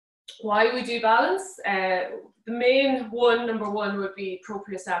Why we do balance? The main one, number one, would be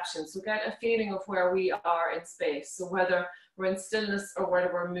proprioception. So get a feeling of where we are in space. So whether we're in stillness or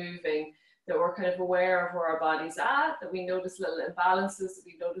whether we're moving, that we're kind of aware of where our body's at, that we notice little imbalances, that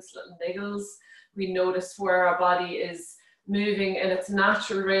we notice little niggles, we notice where our body is moving in its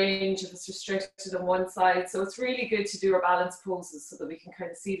natural range, if it's restricted on one side. So it's really good to do our balance poses so that we can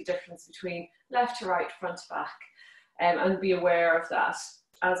kind of see the difference between left to right, front to back, and be aware of that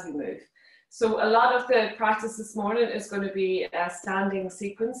as we move. So a lot of the practice this morning is going to be a standing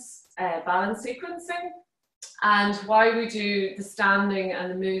sequence, balance sequencing. And why we do the standing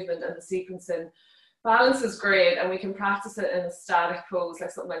and the movement and the sequencing. Balance is great, and we can practice it in a static pose,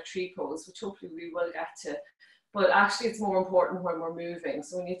 like something like tree pose, which hopefully we will get to. But actually it's more important when we're moving.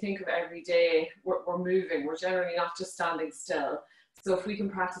 So when you think of every day, we're moving, we're generally not just standing still. So if we can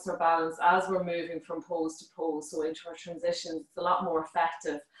practice our balance as we're moving from pose to pose, so into our transitions, it's a lot more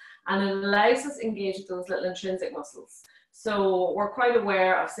effective. And it allows us to engage with those little intrinsic muscles. So we're quite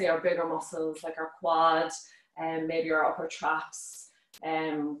aware of, say, our bigger muscles, like our quad, and maybe our upper traps,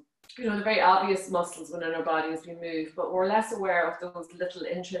 you know, the very obvious muscles within our body as we move, but we're less aware of those little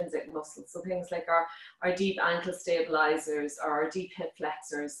intrinsic muscles. So things like our deep ankle stabilizers, or our deep hip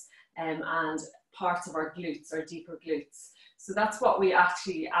flexors, and parts of our glutes, our deeper glutes. So that's what we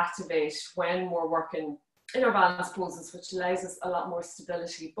actually activate when we're working in our balance poses, which allows us a lot more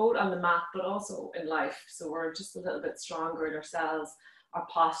stability, both on the mat, but also in life. So we're just a little bit stronger in ourselves. Our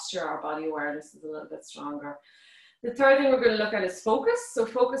posture, our body awareness is a little bit stronger. The third thing we're going to look at is focus. So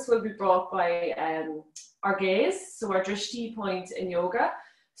focus will be brought by our gaze, so our drishti point in yoga.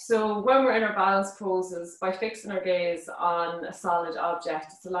 So when we're in our balance poses, by fixing our gaze on a solid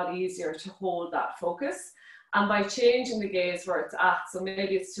object, it's a lot easier to hold that focus. And by changing the gaze where it's at, so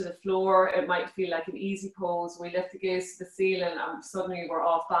maybe it's to the floor, it might feel like an easy pose. We lift the gaze to the ceiling and suddenly we're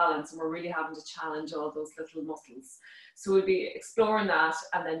off balance and we're really having to challenge all those little muscles. So we'll be exploring that,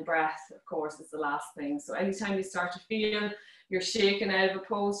 and then breath, of course, is the last thing. So anytime you start to feel you're shaking out of a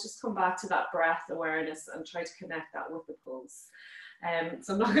pose, just come back to that breath awareness and try to connect that with the pose.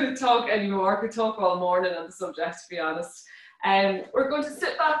 So I'm not going to talk anymore. I could talk all morning on the subject, to be honest. We're going to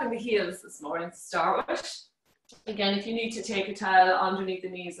sit back on the heels this morning to start with. Again, if you need to take a towel underneath the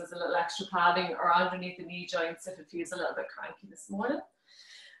knees as a little extra padding, or underneath the knee joints if it feels a little bit cranky this morning.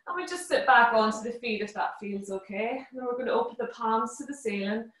 And we just sit back onto the feet if that feels okay. And then we're going to open the palms to the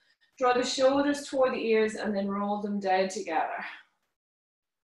ceiling, draw the shoulders toward the ears, and then roll them down together.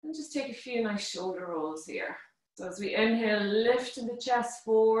 And just take a few nice shoulder rolls here. So as we inhale, lifting the chest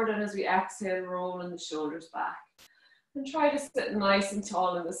forward, and as we exhale, rolling the shoulders back. And try to sit nice and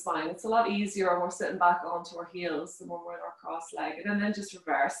tall in the spine. It's a lot easier when we're sitting back onto our heels than when we're cross-legged. And then just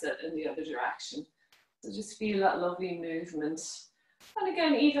reverse it in the other direction. So just feel that lovely movement. And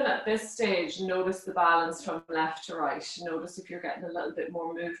again, even at this stage, notice the balance from left to right. Notice if you're getting a little bit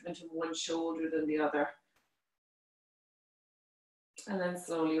more movement in one shoulder than the other. And then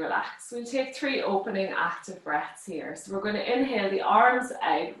slowly relax. We'll take 3 opening active breaths here. So we're going to inhale the arms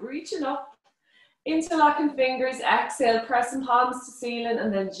out, reaching up. Interlocking fingers, exhale, pressing palms to ceiling,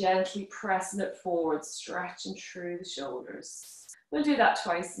 and then gently pressing it forward, stretching through the shoulders. We'll do that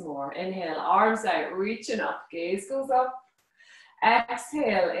twice more. Inhale, arms out, reaching up, gaze goes up.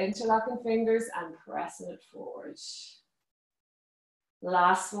 Exhale, interlocking fingers and pressing it forward.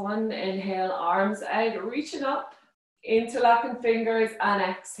 Last one, inhale, arms out, reaching up, interlocking fingers, and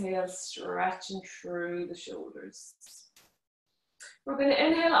exhale, stretching through the shoulders. We're going to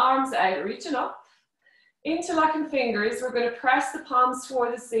inhale, arms out, reaching up. Interlocking fingers, we're going to press the palms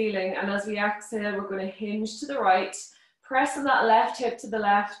toward the ceiling, and as we exhale, we're going to hinge to the right, pressing that left hip to the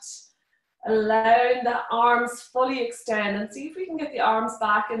left, allowing the arms fully extend, and see if we can get the arms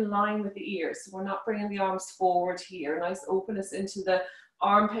back in line with the ears. So we're not bringing the arms forward here. Nice openness into the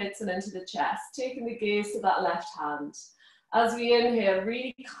armpits and into the chest, taking the gaze to that left hand. As we inhale,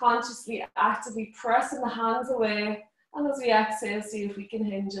 really consciously, actively pressing the hands away, and as we exhale, see if we can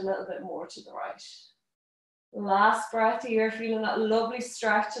hinge a little bit more to the right. Last breath here, feeling that lovely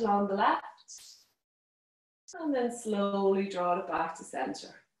stretch along the left. And then slowly draw it back to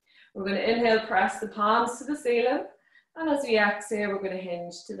center. We're going to inhale, press the palms to the ceiling. And as we exhale, we're going to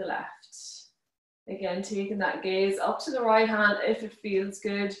hinge to the left. Again, taking that gaze up to the right hand if it feels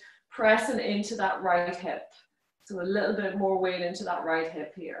good. Pressing into that right hip. So a little bit more weight into that right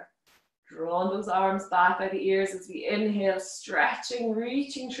hip here. Drawing those arms back by the ears as we inhale, stretching,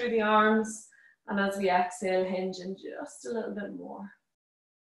 reaching through the arms. And as we exhale, hinging just a little bit more.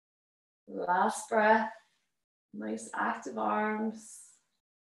 Last breath. Nice active arms.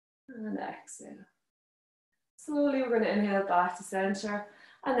 And exhale. Slowly we're going to inhale back to center.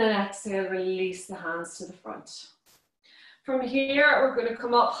 And then exhale, release the hands to the front. From here, we're going to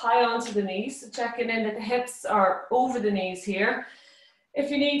come up high onto the knees, so checking in that the hips are over the knees here.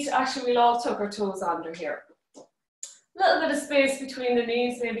 If you need to, actually, we'll all tuck our toes under here. A little bit of space between the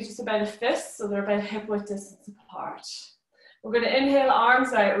knees, maybe just about a fist, so they're about hip width distance apart. We're going to inhale,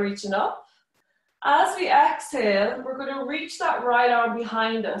 arms out, reaching up. As we exhale, we're going to reach that right arm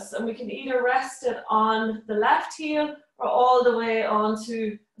behind us, and we can either rest it on the left heel or all the way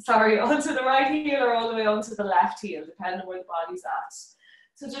onto the right heel or all the way onto the left heel, depending on where the body's at.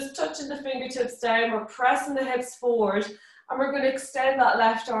 So just touching the fingertips down, we're pressing the hips forward, and we're going to extend that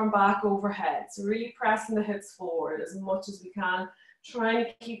left arm back overhead. So really pressing the hips forward as much as we can, trying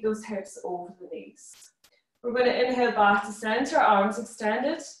to keep those hips over the knees. We're going to inhale back to center, arms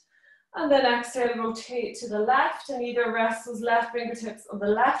extended. And then exhale, rotate to the left and either rest those left fingertips on the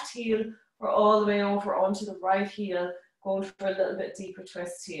left heel or all the way over onto the right heel, going for a little bit deeper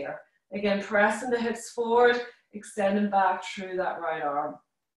twist here. Again, pressing the hips forward, extending back through that right arm.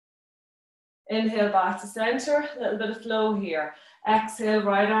 Inhale back to center, a little bit of flow here. Exhale,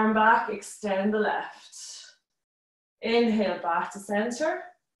 right arm back, extend the left. Inhale back to center.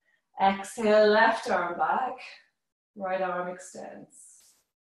 Exhale, left arm back, right arm extends.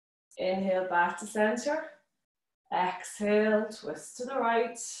 Inhale back to center. Exhale, twist to the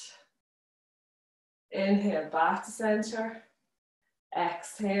right. Inhale back to center.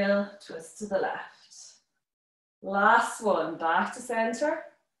 Exhale, twist to the left. Last one, back to center.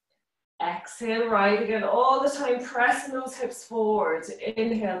 Exhale, right again, all the time pressing those hips forward.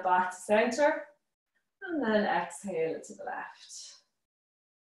 Inhale back to center. And then exhale to the left.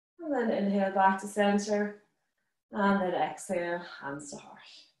 And then inhale back to center. And then exhale, hands to heart.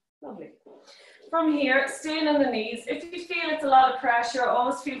 Lovely. From here, staying on the knees. If you feel it's a lot of pressure,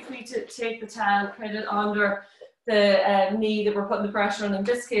 always feel free to take the towel, put it under the knee that we're putting the pressure on. In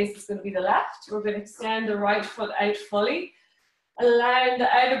this case, it's going to be the left. We're going to extend the right foot out fully, allowing the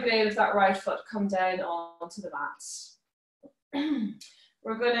outer blade of that right foot come down onto the mat.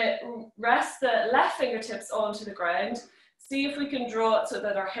 We're going to rest the left fingertips onto the ground. See if we can draw it so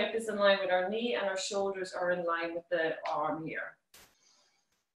that our hip is in line with our knee and our shoulders are in line with the arm here.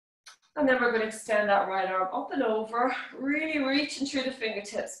 And then we're going to extend that right arm up and over, really reaching through the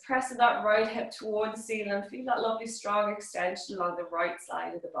fingertips, pressing that right hip toward the ceiling. Feel that lovely strong extension along the right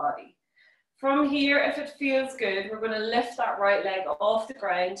side of the body. From here, if it feels good, we're going to lift that right leg off the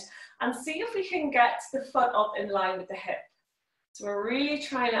ground and see if we can get the foot up in line with the hip. So we're really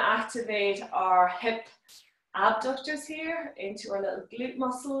trying to activate our hip abductors here into our little glute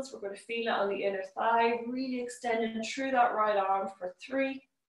muscles. We're going to feel it on the inner thigh, really extending through that right arm for 3,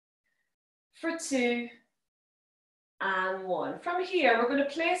 for 2, and 1. From here, we're going to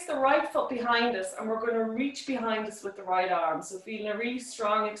place the right foot behind us and we're going to reach behind us with the right arm. So feeling a really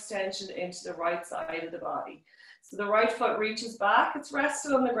strong extension into the right side of the body. So the right foot reaches back, it's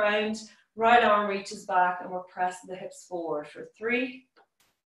rested on the ground, right arm reaches back, and we're pressing the hips forward for 3,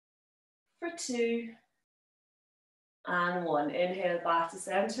 for 2, and 1. Inhale back to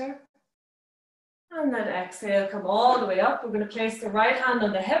center. And then exhale, come all the way up. We're going to place the right hand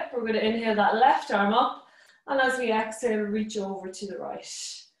on the hip. We're going to inhale that left arm up. And as we exhale, reach over to the right.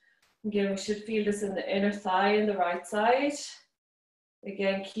 Again, we should feel this in the inner thigh and the right side.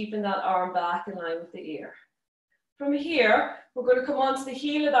 Again, keeping that arm back in line with the ear. From here, we're going to come onto the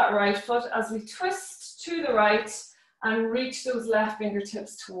heel of that right foot as we twist to the right and reach those left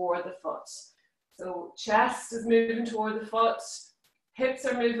fingertips toward the foot. So chest is moving toward the foot. Hips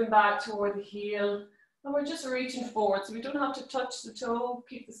are moving back toward the heel, and we're just reaching forward. So we don't have to touch the toe.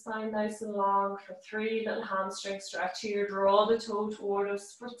 Keep the spine nice and long for 3. Little hamstring stretch here. Draw the toe toward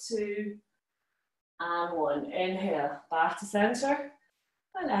us for 2, and 1. Inhale, back to center,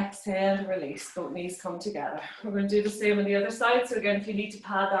 and exhale, release. Both knees come together. We're going to do the same on the other side. So again, if you need to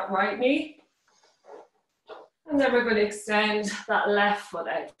pad that right knee, and then we're going to extend that left foot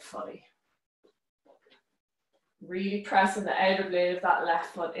out fully. Really pressing the outer blade of that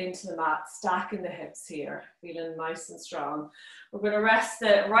left foot into the mat, stacking the hips here, feeling nice and strong. We're going to rest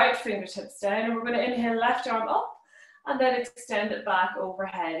the right fingertips down and we're going to inhale left arm up and then extend it back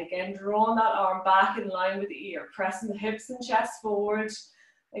overhead. Again, drawing that arm back in line with the ear, pressing the hips and chest forward.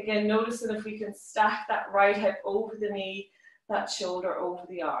 Again, noticing if we can stack that right hip over the knee, that shoulder over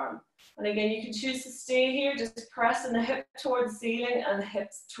the arm. And again, you can choose to stay here, just pressing the hip toward the ceiling and the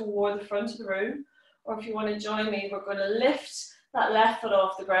hips toward the front of the room. Or if you want to join me, we're going to lift that left foot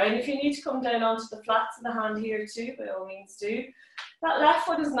off the ground. If you need to come down onto the flats of the hand here too, by all means do. That left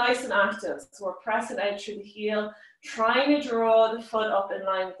foot is nice and active, so we're pressing out through the heel, trying to draw the foot up in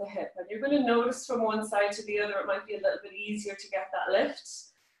line with the hip. And you're going to notice from one side to the other, it might be a little bit easier to get that lift.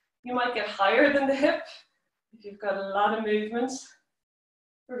 You might get higher than the hip if you've got a lot of movement.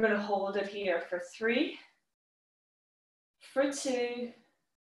 We're going to hold it here for 3, for 2,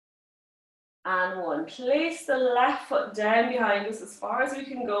 and 1. Place the left foot down behind us as far as we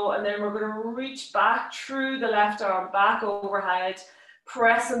can go, and then we're going to reach back through the left arm, back overhead,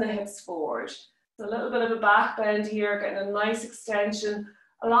 pressing the hips forward. So a little bit of a back bend here, getting a nice extension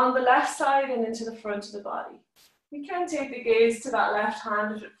along the left side and into the front of the body. You can take the gaze to that left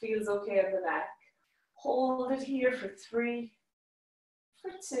hand if it feels okay in the neck. Hold it here for 3,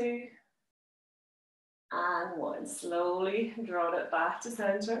 for 2, and 1. Slowly draw it back to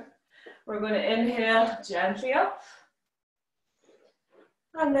center. We're going to inhale gently up.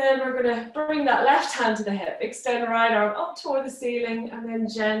 And then we're going to bring that left hand to the hip. Extend right arm up toward the ceiling and then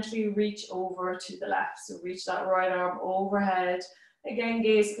gently reach over to the left. So reach that right arm overhead. Again,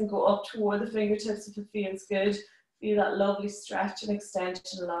 gaze can go up toward the fingertips if it feels good. Feel that lovely stretch and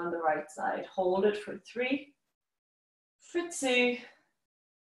extension along the right side. Hold it for 3, for 2,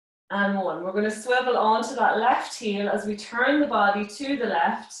 and 1. We're going to swivel onto that left heel as we turn the body to the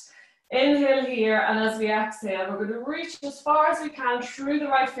left. Inhale here, and as we exhale, we're going to reach as far as we can through the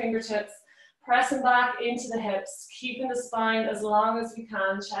right fingertips, pressing back into the hips, keeping the spine as long as we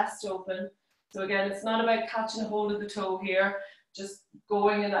can, chest open. So again, it's not about catching hold of the toe here, just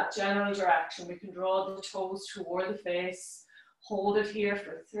going in that general direction. We can draw the toes toward the face. Hold it here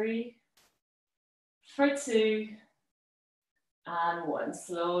for 3, for 2, and 1.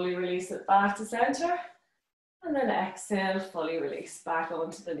 Slowly release it back to center. And then exhale, fully release back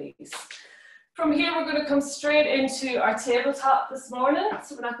onto the knees. From here, we're going to come straight into our tabletop this morning.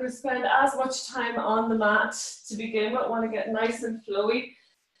 So we're not going to spend as much time on the mat to begin with. We want to get nice and flowy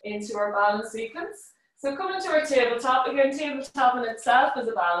into our balance sequence. So coming to our tabletop, again, tabletop in itself is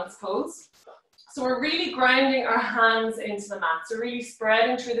a balance pose. So we're really grounding our hands into the mat. So really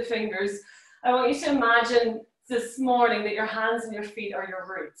spreading through the fingers. I want you to imagine this morning that your hands and your feet are your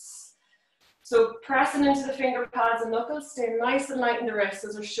roots. So pressing into the finger pads and knuckles, stay nice and light in the wrists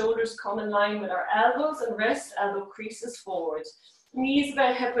as our shoulders come in line with our elbows and wrists, elbow creases forward. Knees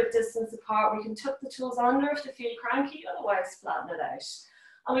about hip width distance apart. We can tuck the toes under if they feel cranky, otherwise flatten it out.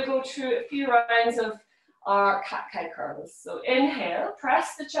 And we go through a few rounds of our cat-cow curls. So inhale,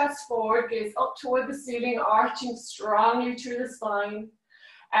 press the chest forward, gaze up toward the ceiling, arching strongly through the spine.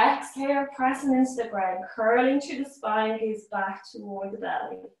 Exhale, pressing into the ground, curling through the spine, gaze back toward the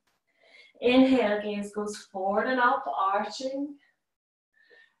belly. Inhale, gaze goes forward and up, arching.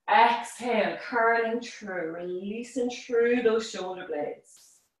 Exhale, curling through, releasing through those shoulder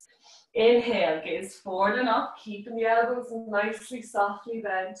blades. Inhale, gaze forward and up, keeping the elbows nicely, softly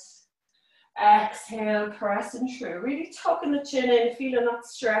bent. Exhale, pressing through, really tucking the chin in, feeling that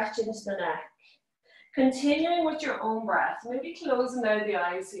stretch into the neck. Continuing with your own breath, maybe closing out the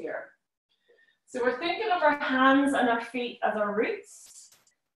eyes here. So we're thinking of our hands and our feet as our roots.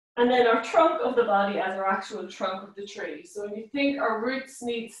 And then our trunk of the body as our actual trunk of the tree. So when you think our roots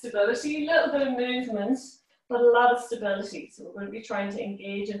need stability, a little bit of movement, but a lot of stability. So we're going to be trying to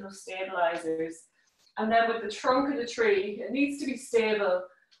engage in those stabilizers. And then with the trunk of the tree, it needs to be stable,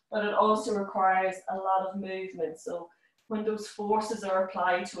 but it also requires a lot of movement. So when those forces are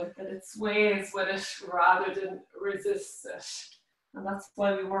applied to it, that it sways with it rather than resists it. And that's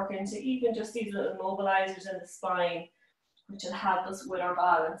why we work into even just these little mobilizers in the spine, which will help us with our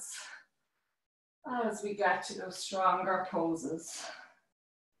balance as we get to those stronger poses.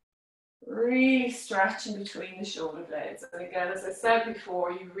 Really stretching between the shoulder blades. And again, as I said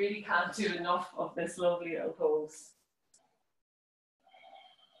before, you really can't do enough of this lovely little pose.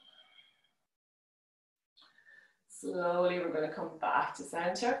 Slowly, we're going to come back to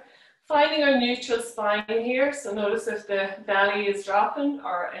center. Finding our neutral spine here. So notice if the belly is dropping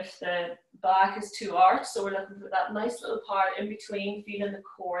or if the back is too arched. So we're looking for that nice little part in between, feeling the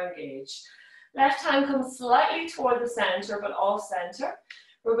core engaged. Left hand comes slightly toward the center, but off center.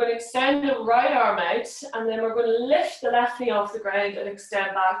 We're going to extend the right arm out, and then we're going to lift the left knee off the ground and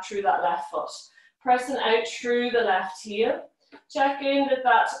extend back through that left foot. Pressing out through the left heel. Check in that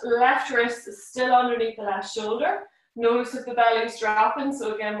that left wrist is still underneath the left shoulder. Notice if the belly is dropping.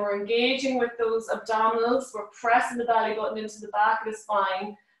 So again, we're engaging with those abdominals. We're pressing the belly button into the back of the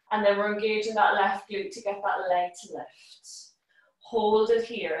spine. And then we're engaging that left glute to get that leg to lift. Hold it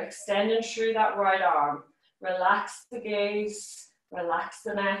here, extending through that right arm. Relax the gaze, relax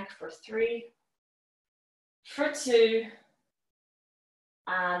the neck for 3, for 2,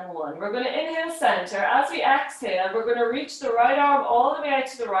 and 1. We're going to inhale center. As we exhale, we're going to reach the right arm all the way out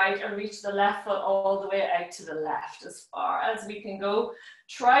to the right and reach the left foot all the way out to the left as far as we can go.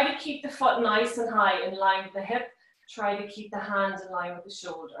 Try to keep the foot nice and high in line with the hip. try to keep the hand in line with the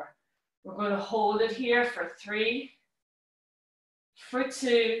shoulder. We're going to hold it here for 3, for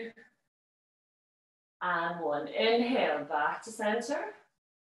 2, and 1. Inhale, back to center.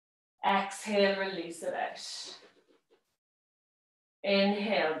 Exhale, release it out.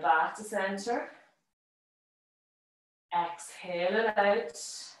 Inhale, back to center. Exhale it out.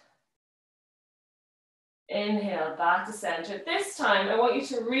 Inhale, back to center. This time, I want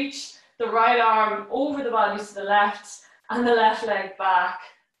you to reach the right arm over the body to the left and the left leg back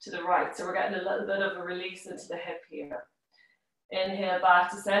to the right. So we're getting a little bit of a release into the hip here. Inhale,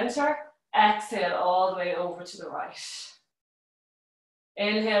 back to center. Exhale, all the way over to the right.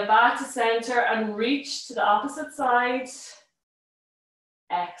 Inhale, back to center and reach to the opposite side.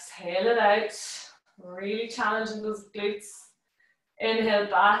 Exhale it out. Really challenging those glutes. Inhale,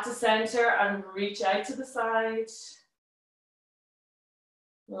 back to center and reach out to the side.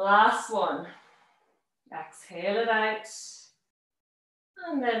 Last one. Exhale it out.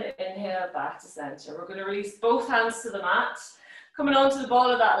 And then inhale, back to center. We're going to release both hands to the mat. Coming onto the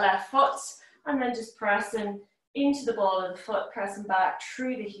ball of that left foot. And then just pressing into the ball of the foot, pressing back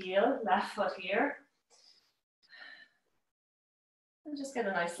through the heel, left foot here. And just get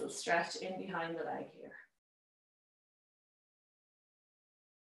a nice little stretch in behind the leg here.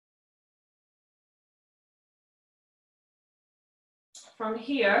 From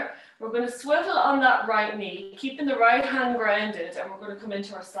here, we're going to swivel on that right knee, keeping the right hand grounded, and we're going to come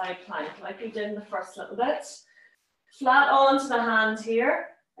into our side plank like we did in the first little bit. Flat onto the hand here.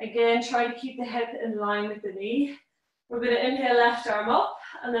 Again, try to keep the hip in line with the knee. We're going to inhale, left arm up,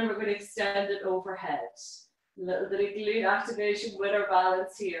 and then we're going to extend it overhead. A little bit of glute activation with our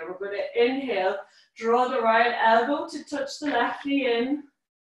balance here. We're going to inhale, draw the right elbow to touch the left knee in.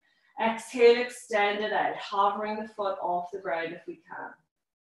 Exhale, extend it out, hovering the foot off the ground if we can.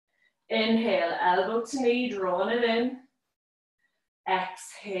 Inhale, elbow to knee, drawing it in.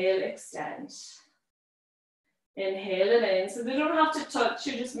 Exhale, extend. Inhale it in. So they don't have to touch,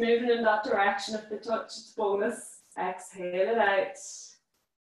 you're just moving in that direction. If they touch, it's bonus. Exhale it out.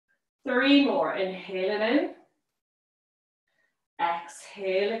 3 more. Inhale it in.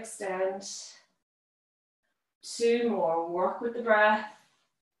 Exhale, extend. 2 more. Work with the breath.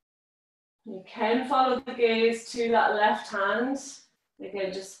 You can follow the gaze to that left hand.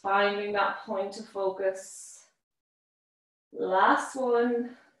 Again, just finding that point of focus. Last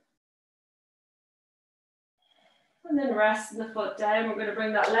one. And then resting the foot down. We're going to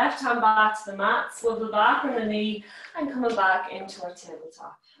bring that left hand back to the mat, swivel back on the knee, and coming back into our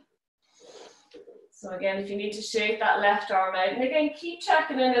tabletop. So again, if you need to shake that left arm out, and again, keep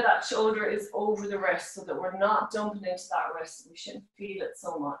checking in that that shoulder is over the wrist so that we're not dumping into that wrist. We shouldn't feel it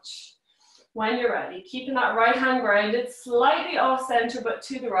so much. When you're ready, keeping that right hand grounded, slightly off center, but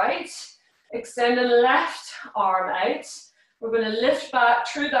to the right. Extend the left arm out. We're going to lift back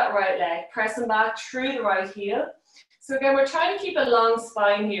through that right leg, pressing back through the right heel. So again, we're trying to keep a long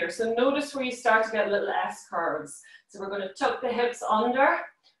spine here. So notice where you start to get little S curves. So we're going to tuck the hips under.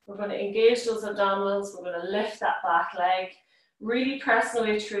 We're going to engage those abdominals. We're going to lift that back leg, really pressing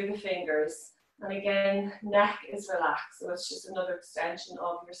away through the fingers. And again, neck is relaxed. So it's just another extension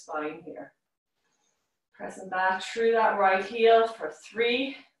of your spine here. Pressing back through that right heel for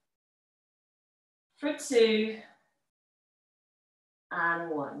 3, for 2, and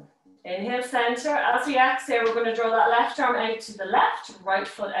 1. Inhale, center. As we exhale, we're going to draw that left arm out to the left, right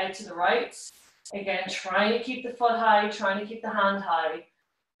foot out to the right. Again, trying to keep the foot high, trying to keep the hand high.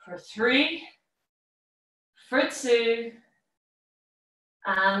 For 3, for 2,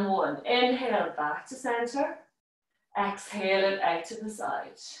 and 1. Inhale, back to center. Exhale it out to the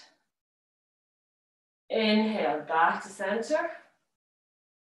side. Inhale, back to center.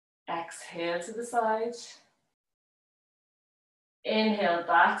 Exhale to the side. Inhale,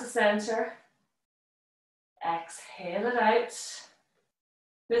 back to center. Exhale it out.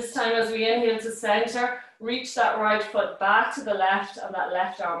 This time as we inhale to center, reach that right foot back to the left and that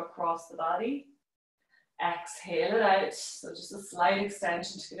left arm across the body. Exhale it out. So just a slight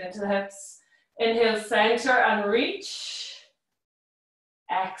extension to get into the hips. Inhale, center and reach.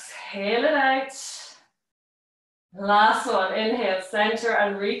 Exhale it out. Last one. Inhale, center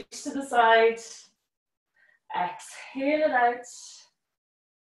and reach to the side. Exhale it out.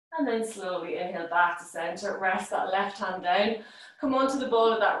 And then slowly inhale back to center. Rest that left hand down. Come onto the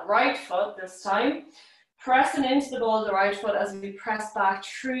ball of that right foot this time. Pressing into the ball of the right foot as we press back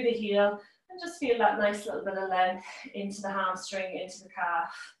through the heel. And just feel that nice little bit of length into the hamstring, into the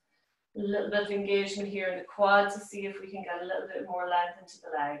calf. A little bit of engagement here in the quad to see if we can get a little bit more length into the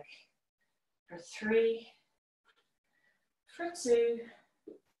leg. For 3, for 2,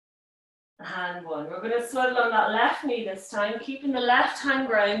 and one. We're going to swivel on that left knee this time, keeping the left hand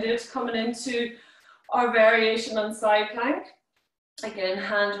grounded, coming into our variation on side plank. Again,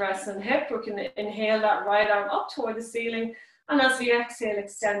 hand rests on hip. We can inhale that right arm up toward the ceiling, and as we exhale,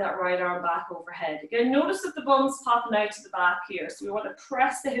 extend that right arm back overhead. Again, notice that the bum's popping out to the back here, so we want to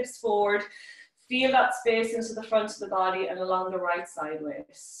press the hips forward, feel that space into the front of the body and along the right side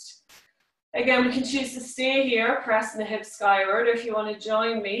waist. Again, we can choose to stay here, pressing the hips skyward, or if you want to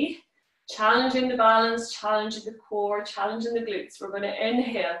join me, challenging the balance, challenging the core, challenging the glutes. We're going to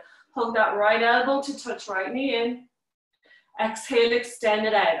inhale, hug that right elbow to touch right knee in. Exhale, extend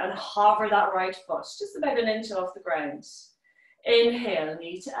it out and hover that right foot, just about an inch off the ground. Inhale,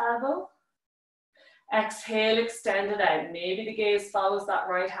 knee to elbow. Exhale, extend it out. Maybe the gaze follows that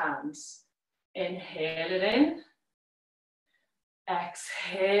right hand. Inhale it in.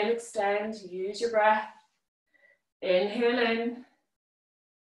 Exhale, extend, use your breath. Inhale in.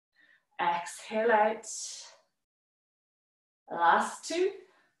 Exhale out. Last two.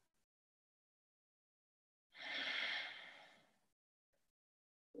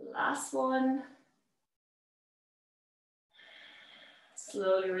 Last one.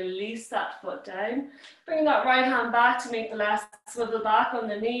 Slowly release that foot down. Bring that right hand back to make the left swivel back on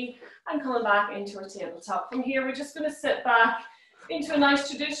the knee and coming back into our tabletop. From here, we're just going to sit back into a nice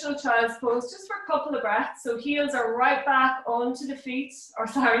traditional child's pose just for a couple of breaths. So heels are right back onto the feet, or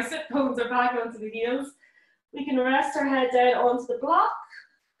sorry, sit bones are back onto the heels. We can rest our head down onto the block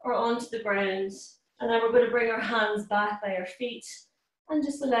or onto the ground. And then we're going to bring our hands back by our feet and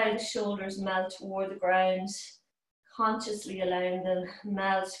just allow the shoulders melt toward the ground, consciously allowing them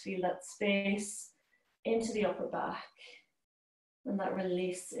melt, feel that space into the upper back and that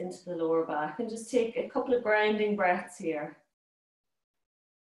release into the lower back. And just take a couple of grounding breaths here.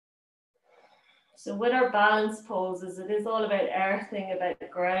 So with our balance poses, it is all about earthing, about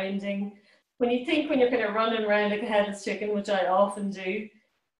grounding. When you think when you're kind of running around like a headless chicken, which I often do,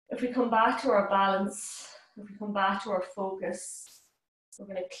 if we come back to our balance, if we come back to our focus, we're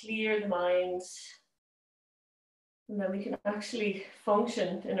going to clear the mind, and then we can actually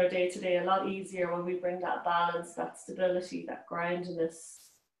function in our day-to-day a lot easier when we bring that balance, that stability, that groundedness.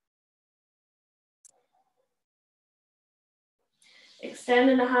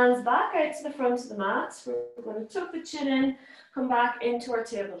 Extending the hands back out to the front of the mat. We're going to tuck the chin in, come back into our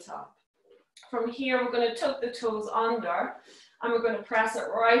tabletop. From here, we're going to tuck the toes under, and we're going to press it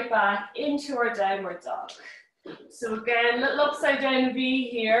right back into our downward dog. So again, little upside down V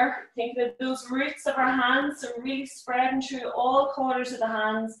here. Think that those roots of our hands are really spreading through all corners of the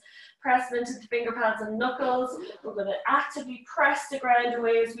hands, pressing into the finger pads and knuckles. We're going to actively press the ground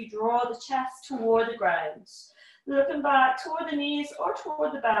away as we draw the chest toward the ground. Looking back toward the knees or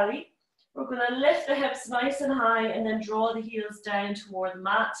toward the belly. We're going to lift the hips nice and high and then draw the heels down toward the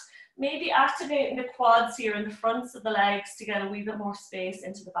mat. Maybe activating the quads here in the fronts of the legs to get a wee bit more space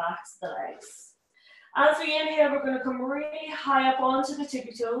into the backs of the legs. As we inhale, we're going to come really high up onto the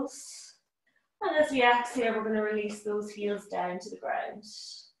tippy toes. And as we exhale, we're going to release those heels down to the ground.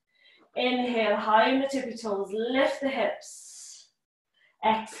 Inhale, high in the tippy toes, lift the hips.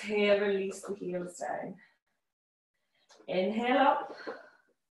 Exhale, release the heels down. Inhale up.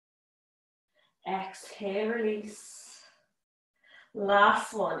 Exhale, release.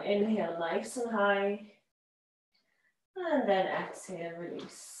 Last one, inhale nice and high. And then exhale,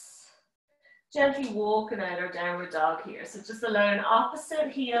 release. Gently walking out our downward dog here. So just allowing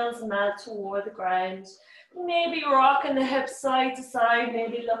opposite heels melt toward the ground. Maybe rocking the hips side to side,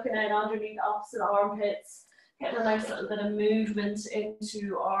 maybe looking out underneath opposite armpits. Getting a nice little bit of movement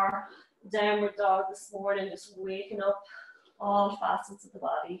into our downward dog this morning, just waking up all facets of the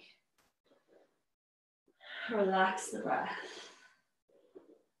body. Relax the breath.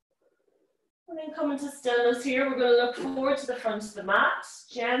 And then coming to stillness here, we're going to look forward to the front of the mat,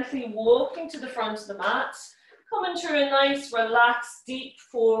 gently walking to the front of the mat, coming through a nice, relaxed, deep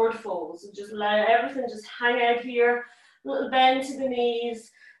forward fold. So just allow everything just hang out here, a little bend to the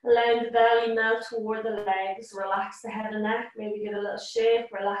knees, allowing the belly melt toward the legs, relax the head and neck, maybe give a little shake,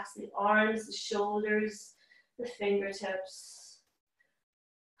 relax the arms, the shoulders, the fingertips.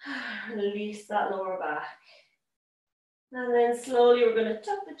 Release that lower back. And then slowly we're going to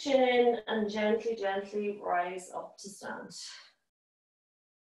tuck the chin in and gently, gently rise up to stand.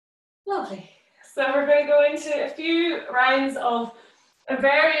 Lovely. So we're going to go into a few rounds of a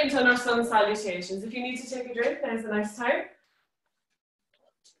variant on our sun salutations. If you need to take a drink, now's a nice time.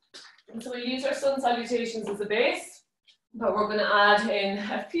 And so we'll use our sun salutations as a base, but we're going to add in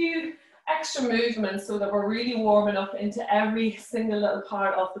a few extra movements so that we're really warming up into every single little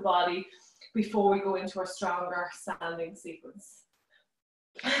part of the body before we go into our stronger standing sequence.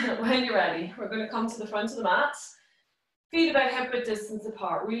 When you're ready, we're going to come to the front of the mat. Feet about hip width distance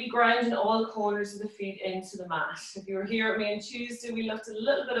apart, really grinding all corners of the feet into the mat. If you were here at me on Tuesday, we looked at a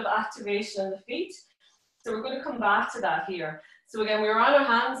little bit of activation in the feet. So we're going to come back to that here. So again, we were on our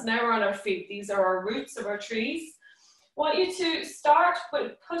hands, now we're on our feet. These are our roots of our trees. I want you to start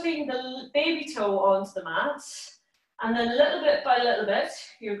with putting the baby toe onto the mat. And then little bit by little bit,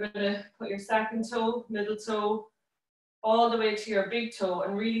 you're going to put your second toe, middle toe, all the way to your big toe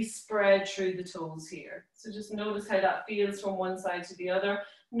and really spread through the toes here. So just notice how that feels from one side to the other.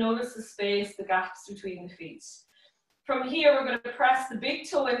 Notice the space, the gaps between the feet. From here, we're going to press the big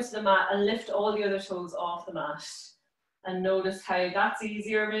toe into the mat and lift all the other toes off the mat. And notice how that's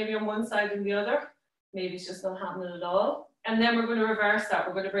easier maybe on one side than the other. Maybe it's just not happening at all. And then we're going to reverse that.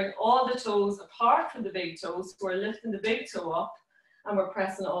 We're going to bring all the toes apart from the big toes. So we're lifting the big toe up and we're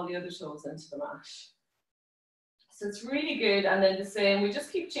pressing all the other toes into the mat. So it's really good, and then the same, we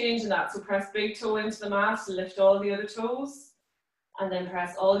just keep changing that. So press big toe into the mat, lift all the other toes, and then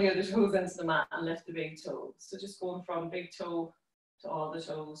press all the other toes into the mat and lift the big toe. So just going from big toe to all the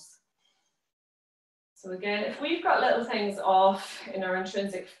toes. So again, if we've got little things off in our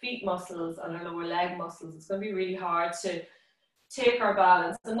intrinsic feet muscles and our lower leg muscles, it's going to be really hard to take our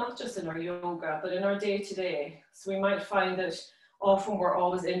balance, and not just in our yoga, but in our day-to-day. So we might find that often we're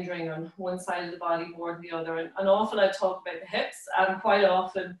always injuring on one side of the body more than the other. And often I talk about the hips, and quite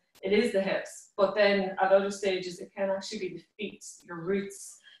often it is the hips. But then at other stages, it can actually be the feet. Your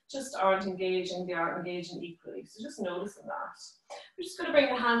roots just aren't engaging, they aren't engaging equally. So just noticing that. We're just going to bring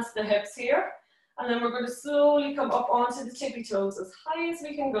the hands to the hips here. And then we're going to slowly come up onto the tippy toes as high as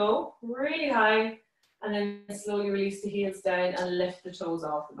we can go, really high. And then slowly release the heels down and lift the toes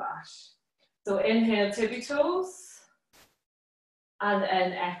off the mat. So inhale, tippy toes. And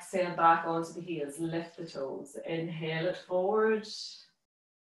then exhale back onto the heels, lift the toes. Inhale it forward.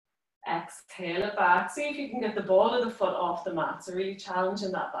 Exhale it back. See if you can get the ball of the foot off the mat. So really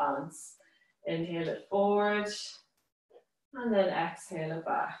challenging that balance. Inhale it forward. And then exhale it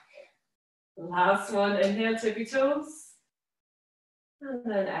back. Last one, inhale, tippy toes. And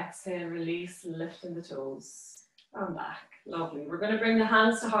then exhale, release, lifting the toes. And back. Lovely. We're going to bring the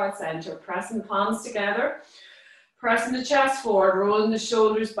hands to heart center, pressing the palms together. Pressing the chest forward, rolling the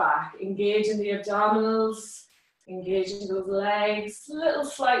shoulders back, engaging the abdominals, engaging those legs, little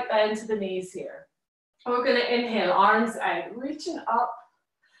slight bend to the knees here. And we're going to inhale, arms out, reaching up.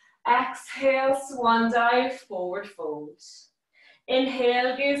 Exhale, swan dive, forward fold.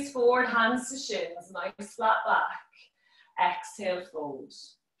 Inhale, gaze forward, hands to shins, nice flat back. Exhale, fold.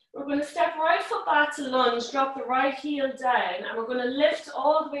 We're going to step right foot back to lunge, drop the right heel down, and we're going to lift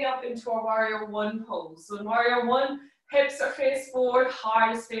all the way up into our warrior one pose. So in warrior one, hips are face forward,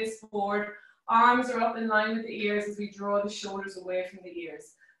 heart is face forward, arms are up in line with the ears as we draw the shoulders away from the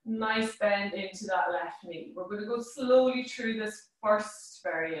ears. Nice bend into that left knee. We're going to go slowly through this first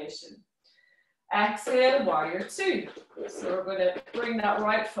variation. Exhale, warrior two. So we're going to bring that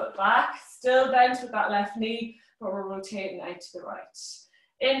right foot back, still bent with that left knee, but we're rotating out to the right.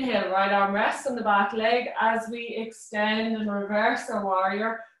 Inhale, right arm rests on the back leg as we extend and reverse our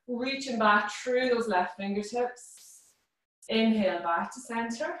warrior, reaching back through those left fingertips. Inhale, back to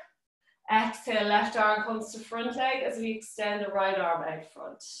center. Exhale, left arm comes to front leg as we extend the right arm out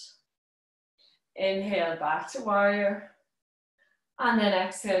front. Inhale, back to warrior. And then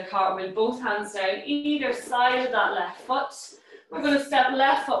exhale, cartwheel, both hands down either side of that left foot. We're going to step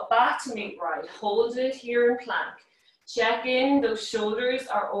left foot back to meet right. Hold it here in plank. Check in, those shoulders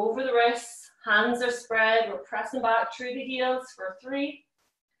are over the wrists, hands are spread, we're pressing back through the heels for 3,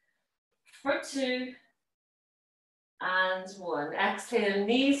 for 2, and 1. Exhale,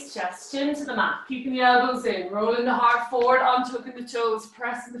 knees, chest, chin to the mat, keeping the elbows in, rolling the heart forward, untucking the toes,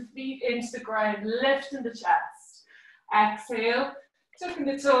 pressing the feet into the ground, lifting the chest. Exhale, tucking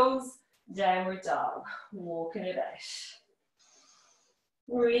the toes, downward dog, walking it out.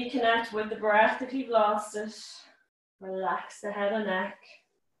 Reconnect with the breath if you've lost it. Relax the head and neck.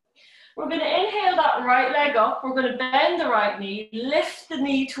 We're going to inhale that right leg up. We're going to bend the right knee, lift the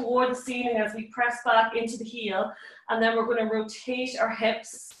knee toward the ceiling as we press back into the heel. And then we're going to rotate our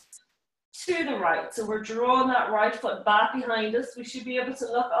hips to the right. So we're drawing that right foot back behind us. We should be able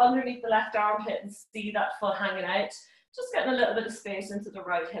to look underneath the left armpit and see that foot hanging out. Just getting a little bit of space into the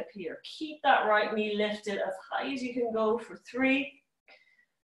right hip here. Keep that right knee lifted as high as you can go for 3,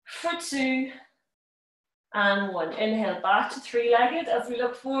 for 2, and 1. Inhale, back to three-legged. As we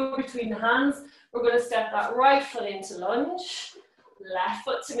look forward between the hands, we're going to step that right foot into lunge, left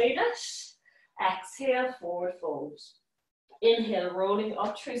foot to meet it. Exhale, forward fold. Inhale, rolling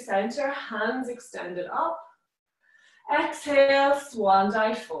up through center, hands extended up. Exhale, swan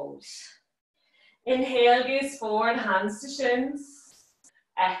dive fold. Inhale, gaze forward, hands to shins.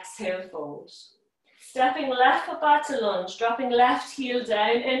 Exhale, fold. Stepping left foot back to lunge, dropping left heel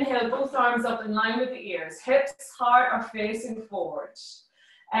down. Inhale, both arms up in line with the ears. Hips, heart are facing forward.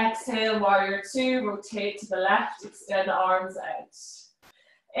 Exhale, warrior two, rotate to the left, extend the arms out.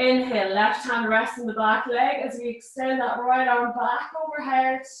 Inhale, left hand rests in the back leg as we extend that right arm back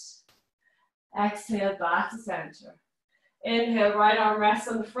overhead. Exhale, back to center. Inhale, right arm rests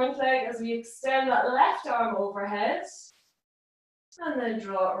on the front leg as we extend that left arm overhead. And then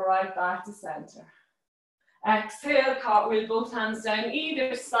draw it right back to center. Exhale, cartwheel both hands down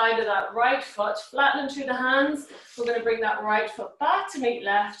either side of that right foot, flattening through the hands. We're going to bring that right foot back to meet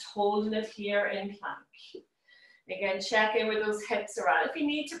left, holding it here in plank. Again, check in where those hips are at. If you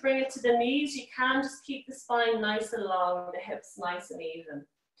need to bring it to the knees, you can just keep the spine nice and long, the hips nice and even.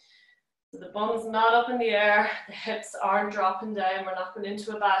 So the bum's not up in the air, the hips aren't dropping down, we're not going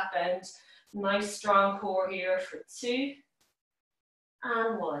into a back bend. Nice strong core here for 2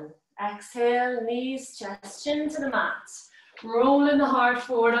 and 1. Exhale, knees, chest, chin to the mat. Rolling the heart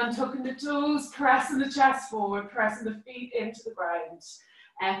forward, untucking the toes, pressing the chest forward, pressing the feet into the ground.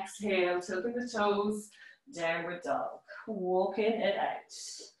 Exhale, tucking the toes, downward dog. Walking it out.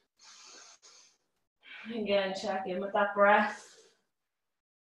 Again, check in with that breath.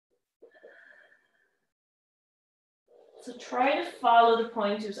 So try to follow the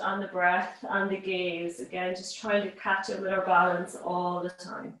pointers on the breath and the gaze. Again, just trying to catch it with our balance all the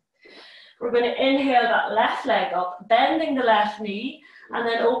time. We're going to inhale that left leg up, bending the left knee, and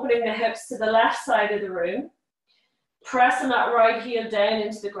then opening the hips to the left side of the room. Pressing that right heel down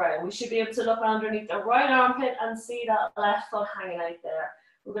into the ground. We should be able to look underneath the right armpit and see that left foot hanging out there.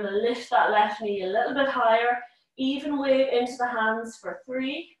 We're going to lift that left knee a little bit higher, even wave into the hands for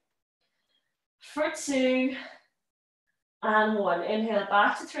 3, for 2, and 1. Inhale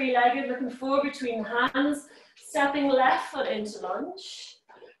back to 3-legged, looking forward between the hands, stepping left foot into lunge,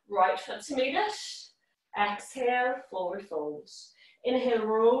 right foot to meet it. Exhale, forward fold. Inhale,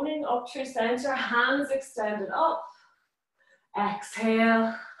 rolling up through center, hands extended up.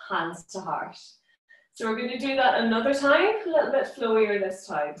 Exhale, hands to heart. So we're going to do that another time, a little bit flowier this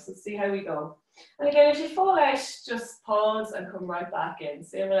time, so see how we go. And again, if you fall out, just pause and come right back in.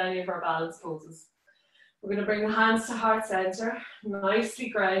 Same with any of our balance poses. We're going to bring the hands to heart center, nicely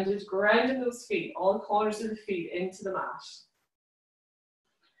grounded, grounding those feet, all corners of the feet into the mat.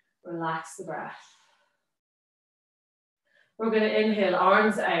 Relax the breath. We're going to inhale,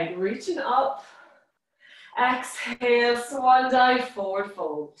 arms out, reaching up. Exhale, swan dive, forward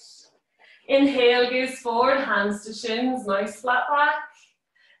fold. Inhale, gaze forward, hands to shins, nice flat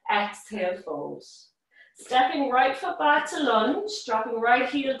back. Exhale, fold. Stepping right foot back to lunge, dropping right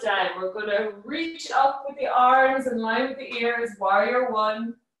heel down. We're going to reach up with the arms in line with the ears, warrior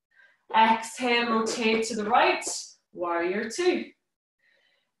 1. Exhale, rotate to the right, warrior 2.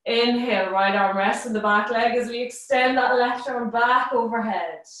 Inhale, right arm rests in the back leg as we extend that left arm back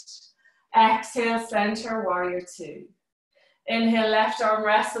overhead. Exhale, center, warrior 2. Inhale, left arm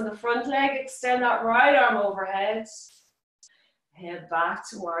rests on the front leg, extend that right arm overhead. Head back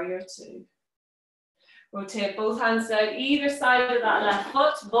to warrior 2. Rotate both hands down either side of that left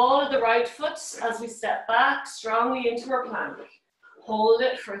foot, ball of the right foot as we step back strongly into our plank. Hold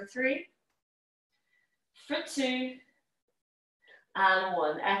it for 3, for 2, and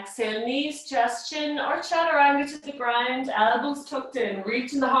 1. Exhale, knees, chest, chin, or chaturanga to the ground, elbows tucked in,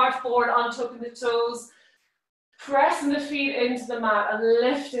 reaching the heart forward, untucking the toes, pressing the feet into the mat and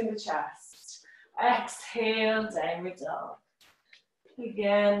lifting the chest. Exhale, downward dog.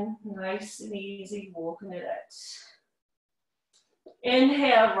 Again, nice and easy, walking it out.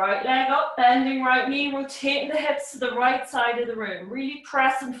 Inhale, right leg up, bending right knee, rotating the hips to the right side of the room. Really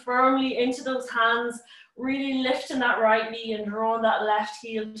pressing firmly into those hands, really lifting that right knee and drawing that left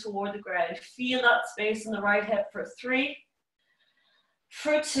heel toward the ground. Feel that space in the right hip for 3,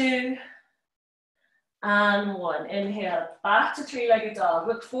 for 2, and 1. Inhale, back to 3-legged dog.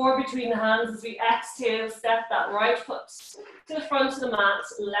 Look forward between the hands as we exhale, step that right foot to the front of the mat,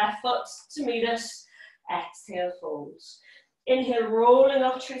 left foot to meet it. Exhale, fold. Inhale, rolling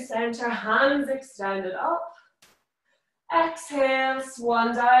up through center, hands extended up. Exhale,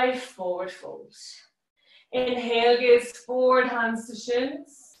 swan dive, forward fold. Inhale, gaze forward, hands to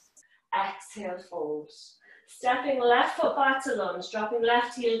shins. Exhale, fold. Stepping left foot back to lunge, dropping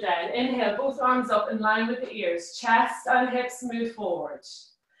left heel down. Inhale, both arms up in line with the ears. Chest and hips move forward.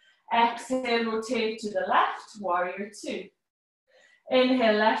 Exhale, rotate to the left, warrior 2.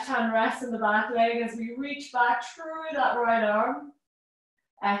 Inhale, left hand rests in the back leg as we reach back through that right arm.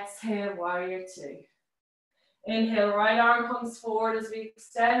 Exhale, warrior 2. Inhale, right arm comes forward as we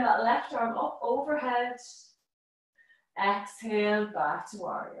extend that left arm up overhead. Exhale, back to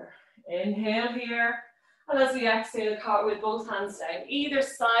warrior. Inhale here. And as we exhale, cartwheel both hands down. Either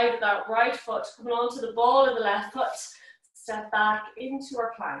side of that right foot, coming onto the ball of the left foot. Step back into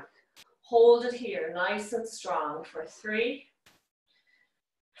our plank. Hold it here, nice and strong for 3,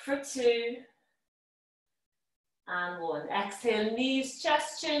 for 2, and 1. Exhale, knees,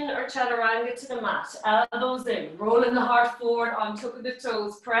 chest, chin, or chaturanga to the mat. Elbows in, rolling the heart forward on top of the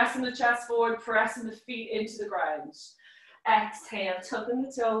toes, pressing the chest forward, pressing the feet into the ground. Exhale, tucking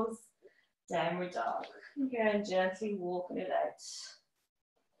the toes, downward dog. Again, gently walking it out.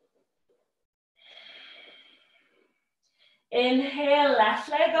 Inhale, left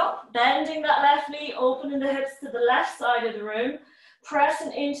leg up, bending that left knee, opening the hips to the left side of the room,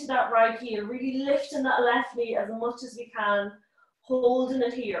 pressing into that right heel, really lifting that left knee as much as we can, holding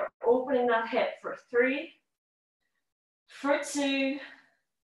it here, opening that hip for 3, for 2,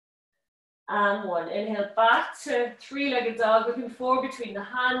 and 1. Inhale, back to 3-legged dog, looking forward between the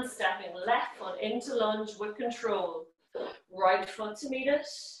hands, stepping left foot into lunge with control. Right foot to meet it.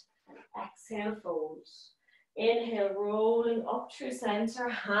 Exhale, fold. Inhale, rolling up through center,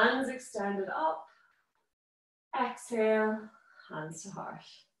 hands extended up. Exhale, hands to heart.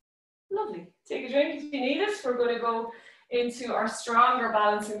 Lovely. Take a drink if you need it. We're going to go into our stronger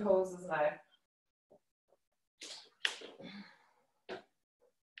balancing poses now.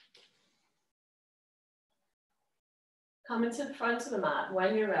 Coming to the front of the mat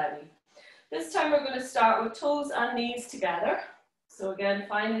when you're ready. This time we're going to start with toes and knees together. So again,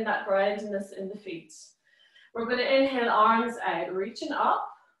 finding that groundedness in the feet. We're going to inhale, arms out, reaching up.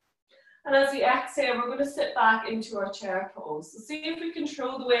 And as we exhale, we're going to sit back into our chair pose. So see if we can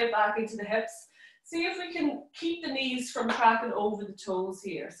throw the weight back into the hips. See if we can keep the knees from cracking over the toes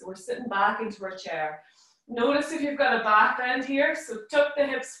here. So we're sitting back into our chair. Notice if you've got a back bend here. So tuck the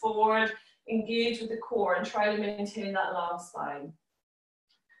hips forward, engage with the core, and try to maintain that long spine.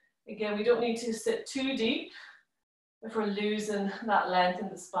 Again, we don't need to sit too deep if we're losing that length in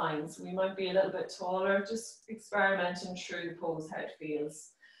the spine. So we might be a little bit taller, just experimenting through the pose, how it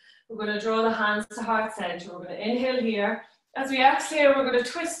feels. We're going to draw the hands to heart center. We're going to inhale here. As we exhale, we're going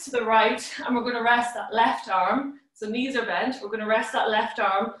to twist to the right, and we're going to rest that left arm. So knees are bent. We're going to rest that left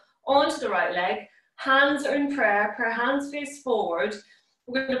arm onto the right leg. Hands are in prayer, hands face forward.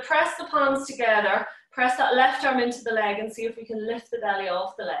 We're going to press the palms together, press that left arm into the leg, and see if we can lift the belly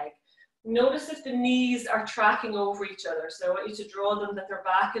off the leg. Notice if the knees are tracking over each other. So I want you to draw them that they're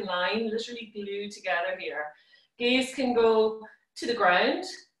back in line, literally glued together here. Gaze can go to the ground,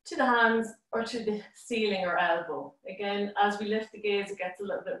 to the hands, or to the ceiling or elbow. Again, as we lift the gaze, it gets a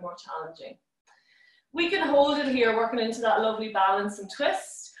little bit more challenging. We can hold it here, working into that lovely balance and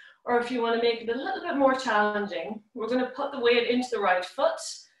twist, or if you want to make it a little bit more challenging, we're going to put the weight into the right foot,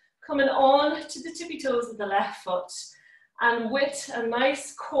 coming on to the tippy toes of the left foot. And with a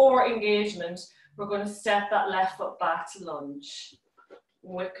nice core engagement, we're going to step that left foot back to lunge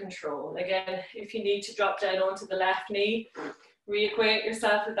with control. Again, if you need to drop down onto the left knee, reacquaint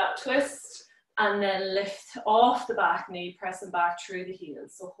yourself with that twist, and then lift off the back knee, pressing back through the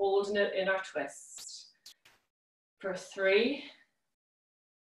heels. So holding it in our twist. For 3,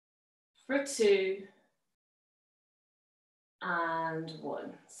 for 2, and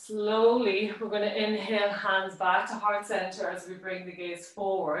 1. Slowly, we're going to inhale, hands back to heart center as we bring the gaze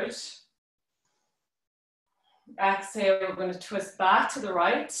forward. Exhale, we're going to twist back to the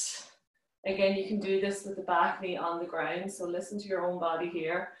right. Again, you can do this with the back knee on the ground, so listen to your own body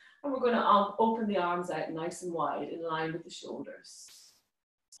here. And we're going to open the arms out nice and wide, in line with the shoulders.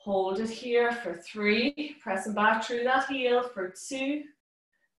 Hold it here for 3, pressing back through that heel for 2.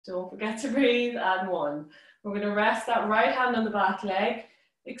 Don't forget to breathe, and 1. We're going to rest that right hand on the back leg,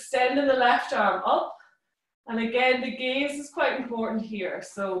 extending the left arm up. And again, the gaze is quite important here.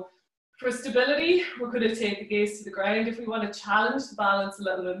 So for stability, we're going to take the gaze to the ground. If we want to challenge the balance a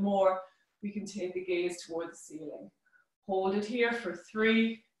little bit more, we can take the gaze toward the ceiling. Hold it here for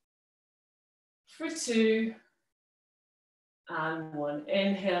 3, for 2, and 1.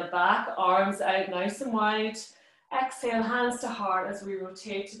 Inhale back, arms out nice and wide. Exhale, hands to heart as we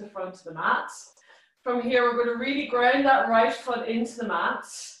rotate to the front of the mat. From here, we're going to really ground that right foot into the mat.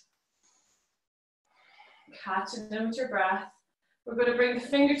 Catching in with your breath. We're going to bring the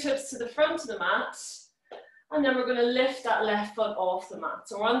fingertips to the front of the mat. And then we're going to lift that left foot off the mat.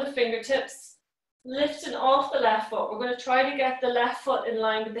 So we're on the fingertips, lifting off the left foot. We're going to try to get the left foot in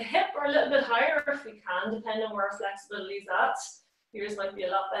line with the hip or a little bit higher if we can, depending on where our flexibility is at. Yours might be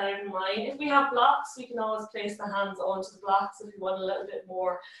a lot better than mine. If we have blocks, we can always place the hands onto the blocks if we want a little bit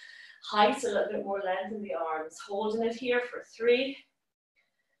more height, a little bit more length in the arms. Holding it here for 3,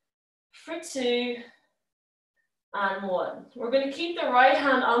 for 2, and 1. We're going to keep the right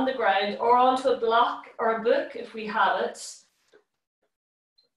hand on the ground or onto a block or a book if we have it.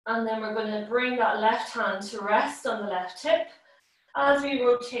 And then we're going to bring that left hand to rest on the left hip as we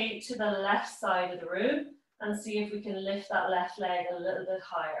rotate to the left side of the room and see if we can lift that left leg a little bit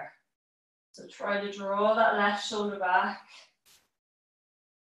higher. So try to draw that left shoulder back.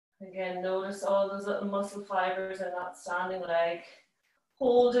 Again, notice all those little muscle fibers in that standing leg.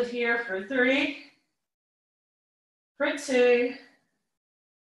 Hold it here for 3, for 2,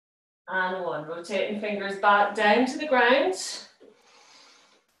 and 1. Rotating fingers back down to the ground.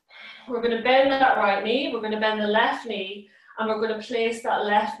 We're going to bend that right knee, we're going to bend the left knee, and we're going to place that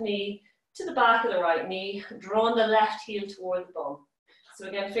left knee to the back of the right knee, drawing the left heel toward the bum. So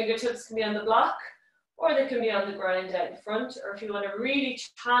again, fingertips can be on the block, or they can be on the ground out in front, or if you want to really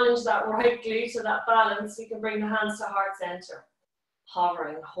challenge that right glute to that balance, you can bring the hands to heart center.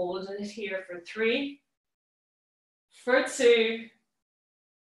 Hovering, holding it here for 3, for 2,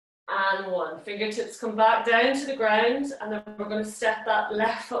 and 1. Fingertips come back down to the ground, and then we're going to step that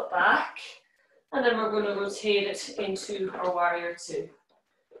left foot back, and then we're going to rotate it into our warrior 2.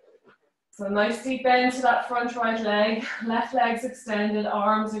 So nice deep bend to that front right leg, left leg's extended,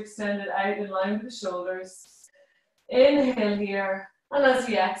 arms extended out in line with the shoulders. Inhale here, and as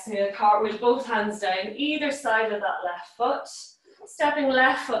we exhale, cartwheel both hands down either side of that left foot, stepping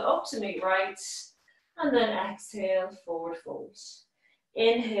left foot up to meet right, and then exhale, forward fold.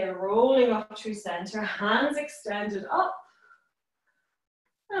 Inhale, rolling up through center, hands extended up.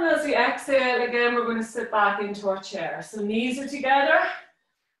 And as we exhale, again, we're going to sit back into our chair. So knees are together,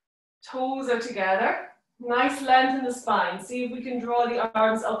 toes are together. Nice length in the spine. See if we can draw the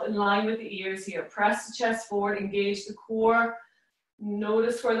arms up in line with the ears here. Press the chest forward, engage the core.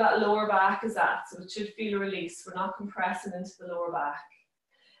 Notice where that lower back is at. So it should feel a release. We're not compressing into the lower back.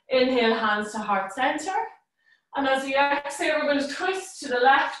 Inhale, hands to heart center. And as we exhale, we're going to twist to the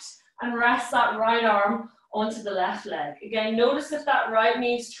left and rest that right arm onto the left leg. Again, notice if that right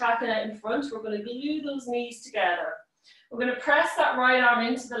knee is tracking out in front. We're going to glue those knees together. We're going to press that right arm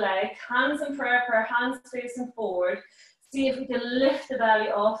into the leg, hands in prayer, hands facing forward. See if we can lift the belly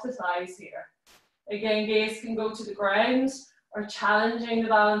off the thighs here. Again, gaze can go to the ground or challenging the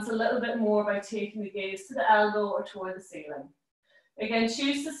balance a little bit more by taking the gaze to the elbow or toward the ceiling. Again,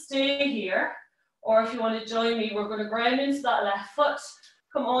 choose to stay here. Or if you want to join me, we're going to ground into that left foot,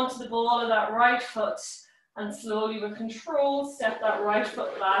 come onto the ball of that right foot, and slowly with control, step that right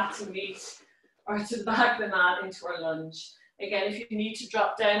foot back to meet, or to the back of the mat into our lunge. Again, if you need to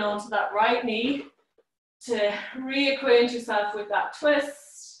drop down onto that right knee, to reacquaint yourself with that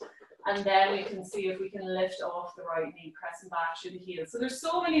twist, and then we can see if we can lift off the right knee, pressing back through the heel. So there's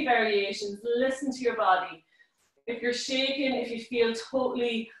so many variations. Listen to your body. If you're shaking, if you feel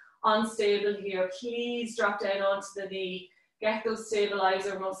totally unstable here, please drop down onto the knee, get those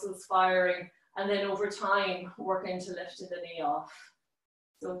stabilizer muscles firing, and then over time work into lifting the knee off.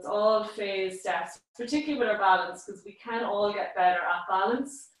 So it's all phase steps, particularly with our balance, because we can all get better at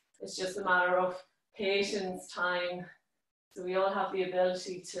balance. It's just a matter of patience, time. So we all have the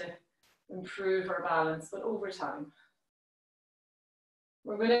ability to improve our balance, but over time.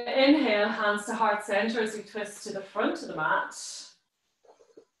 We're going to inhale, hands to heart center as we twist to the front of the mat.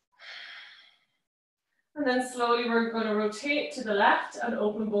 And then slowly we're going to rotate to the left and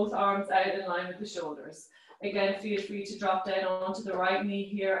open both arms out in line with the shoulders. Again, feel free to drop down onto the right knee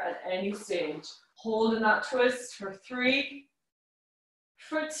here at any stage. Holding that twist for 3,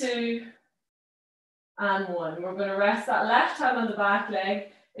 for 2, and 1. We're going to rest that left hand on the back leg.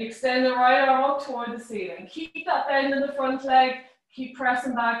 Extend the right arm up toward the ceiling. Keep that bend in the front leg. Keep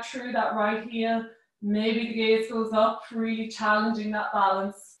pressing back through that right heel. Maybe the gaze goes up, really challenging that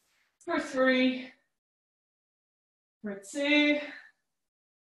balance. For 3, for 2,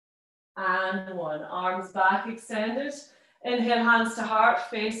 and 1. Arms back extended. Inhale, hands to heart,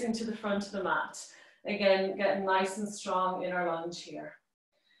 facing to the front of the mat. Again, getting nice and strong in our lunge here.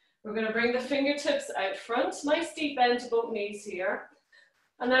 We're going to bring the fingertips out front. Nice deep bend to both knees here.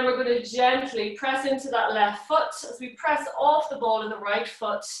 And then we're going to gently press into that left foot as we press off the ball of the right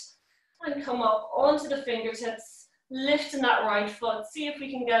foot and come up onto the fingertips, lifting that right foot. See if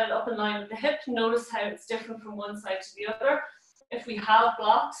we can get it up in line with the hip. Notice how it's different from one side to the other. If we have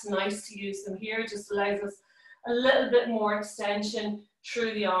blocks, nice to use them here. It just allows us a little bit more extension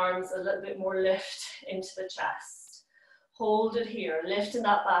through the arms, a little bit more lift into the chest. Hold it here, lifting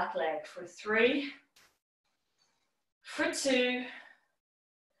that back leg for 3, for 2,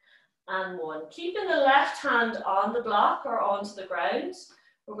 and 1. Keeping the left hand on the block or onto the ground.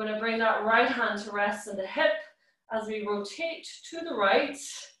 We're going to bring that right hand to rest on the hip as we rotate to the right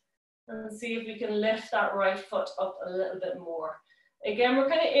and see if we can lift that right foot up a little bit more. Again, we're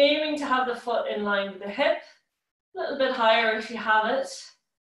kind of aiming to have the foot in line with the hip, a little bit higher if you have it.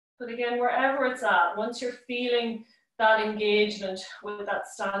 But again, wherever it's at, once you're feeling that engagement with that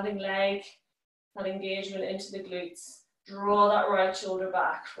standing leg, that engagement into the glutes, draw that right shoulder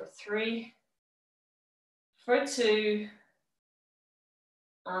back for 3, for 2,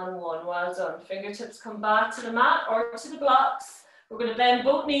 and 1. Well done. Fingertips come back to the mat or to the blocks. We're going to bend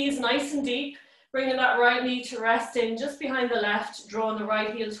both knees nice and deep, bringing that right knee to rest in just behind the left, drawing the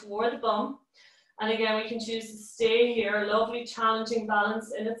right heel toward the bum. And again, we can choose to stay here. Lovely, challenging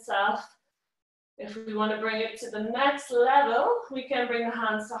balance in itself. If we want to bring it to the next level, we can bring the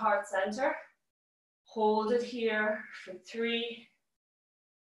hands to heart center. Hold it here for 3,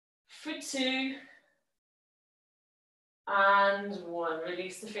 for 2, and 1.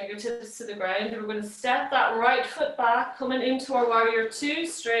 Release the fingertips to the ground. We're going to step that right foot back, coming into our warrior 2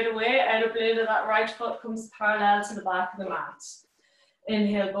 straight away. Outer blade of that right foot comes parallel to the back of the mat.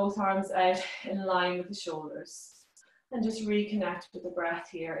 Inhale, both arms out in line with the shoulders. And just reconnect with the breath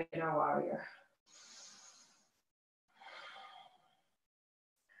here in our warrior.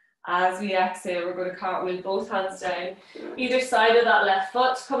 As we exhale, we're going to cartwheel both hands down, either side of that left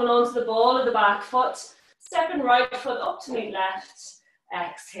foot, coming onto the ball of the back foot, stepping right foot up to meet left,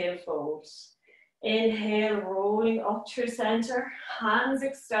 exhale, fold. Inhale, rolling up through center, hands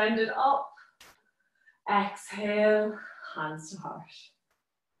extended up, exhale, hands to heart.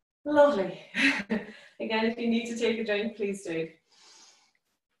 Lovely. Again, if you need to take a drink, please do.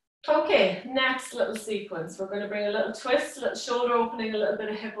 Okay, next little sequence. We're going to bring a little twist, a little shoulder opening, a little bit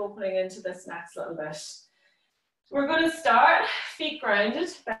of hip opening into this next little bit. We're going to start feet grounded,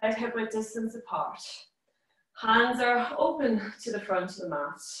 about hip width distance apart. Hands are open to the front of the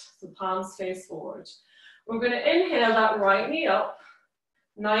mat, so palms face forward. We're going to inhale that right knee up,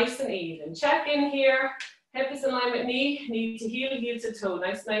 nice and even. Check in here, hip is in line with knee, knee to heel, heel to toe,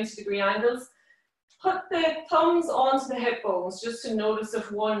 nice 90-degree angles. Put the thumbs onto the hip bones just to notice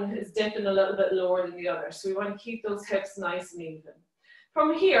if one is dipping a little bit lower than the other. So we want to keep those hips nice and even.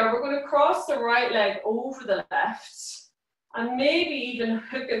 From here, we're going to cross the right leg over the left and maybe even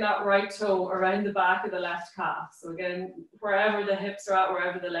hooking that right toe around the back of the left calf. So again, wherever the hips are at,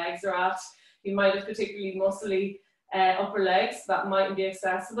 wherever the legs are at, you might have particularly muscly upper legs, that mightn't be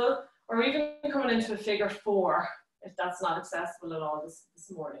accessible, or even coming into a figure 4 if that's not accessible at all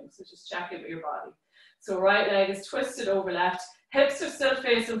this morning. So just check it with your body. So right leg is twisted over left, hips are still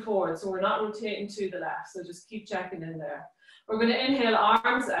facing forward, so we're not rotating to the left, so just keep checking in there. We're going to inhale,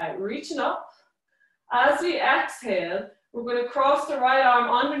 arms out, reaching up. As we exhale, we're going to cross the right arm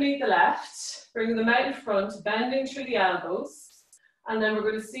underneath the left, bring them out in front, bending through the elbows, and then we're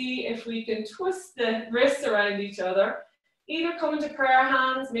going to see if we can twist the wrists around each other, either coming to prayer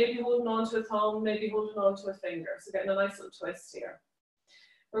hands, maybe holding on to a thumb, maybe holding on to a finger, so getting a nice little twist here.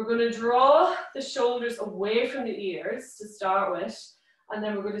 We're going to draw the shoulders away from the ears to start with, and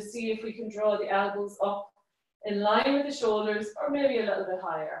then we're going to see if we can draw the elbows up in line with the shoulders, or maybe a little bit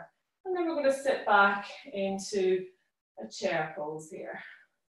higher. And then we're going to sit back into a chair pose here,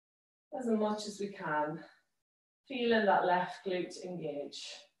 as much as we can, feeling that left glute engage.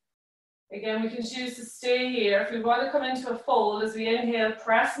 Again, we can choose to stay here. If we want to come into a fold, as we inhale,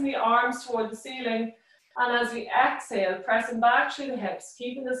 pressing the arms toward the ceiling, and as we exhale, pressing back through the hips,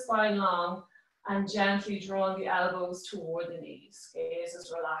 keeping the spine long, and gently drawing the elbows toward the knees. Gaze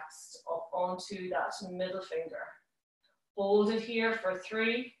is relaxed up onto that middle finger. Hold it here for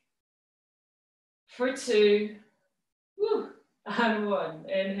 3, for 2, and 1.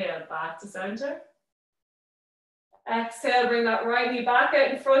 Inhale, back to center. Exhale, bring that right knee back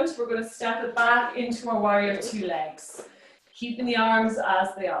out in front. We're going to step it back into our warrior 2 legs, keeping the arms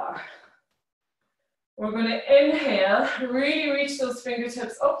as they are. We're going to inhale, really reach those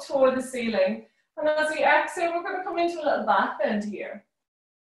fingertips up toward the ceiling. And as we exhale, we're going to come into a little back bend here.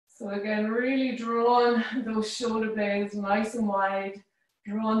 So again, really drawing those shoulder blades nice and wide,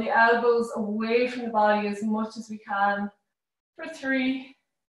 drawing the elbows away from the body as much as we can. For 3,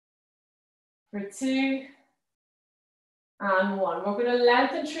 for 2, and 1. We're going to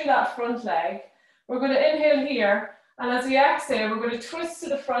lengthen through that front leg. We're going to inhale here, and as we exhale, we're going to twist to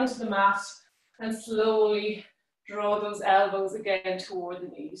the front of the mat and slowly draw those elbows again toward the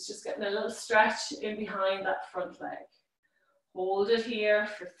knees. Just getting a little stretch in behind that front leg. Hold it here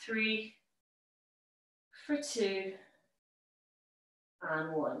for 3, for 2,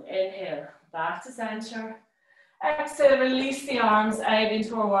 and 1. Inhale, back to center. Exhale, release the arms out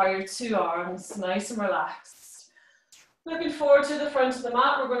into our warrior 2 arms, nice and relaxed. Looking forward to the front of the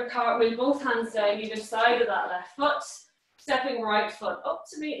mat, we're going to cartwheel both hands down either side of that left foot. Stepping right foot up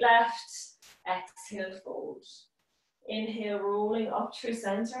to meet left. Exhale, fold. Inhale, rolling up through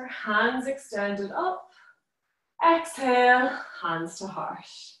center. Hands extended up. Exhale, hands to heart.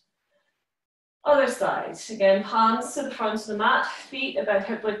 Other side. Again, palms to the front of the mat. Feet about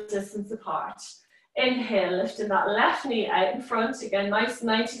hip width distance apart. Inhale, lifting that left knee out in front. Again, nice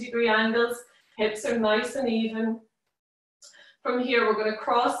 90-degree angles. Hips are nice and even. From here, we're going to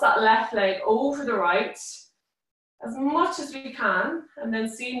cross that left leg over the right as much as we can, and then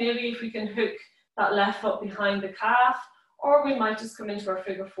see maybe if we can hook that left foot behind the calf, or we might just come into our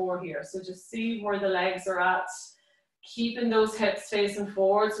figure four here. So just see where the legs are at, keeping those hips facing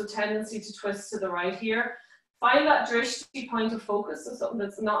forward, so tendency to twist to the right here. Find that drishti point of focus, so something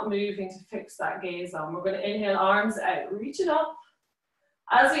that's not moving to fix that gaze on. We're going to inhale, arms out, reach it up.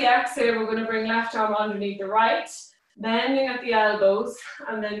 As we exhale, we're going to bring left arm underneath the right, bending at the elbows,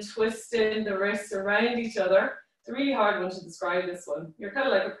 and then twisting the wrists around each other. It's a really hard one to describe, this one. You're kind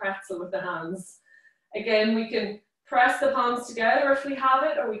of like a pretzel with the hands. Again, we can press the palms together if we have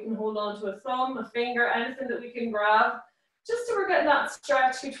it, or we can hold on to a thumb, a finger, anything that we can grab, just so we're getting that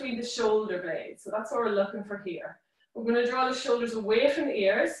stretch between the shoulder blades. So that's what we're looking for here. We're going to draw the shoulders away from the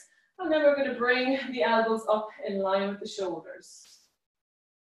ears, and then we're going to bring the elbows up in line with the shoulders.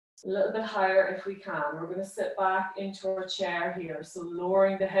 A little bit higher if we can. We're going to sit back into our chair here, so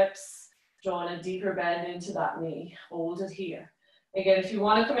lowering the hips, drawing a deeper bend into that knee. Hold it here. Again, if you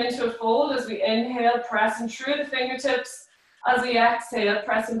want to come into a fold, as we inhale, pressing through the fingertips. As we exhale,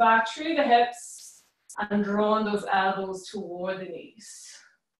 pressing back through the hips and drawing those elbows toward the knees.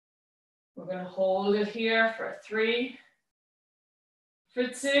 We're going to hold it here for 3, for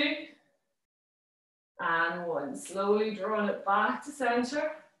 2, and 1. Slowly drawing it back to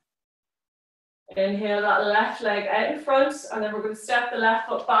center. Inhale that left leg out in front, and then we're going to step the left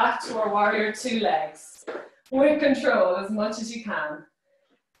foot back to our warrior 2 legs. With control, as much as you can.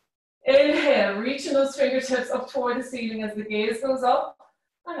 Inhale, reaching those fingertips up toward the ceiling as the gaze goes up.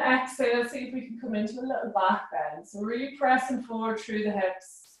 And exhale, see if we can come into a little back bend. So really pressing forward through the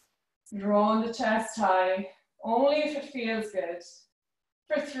hips, drawing the chest high, only if it feels good.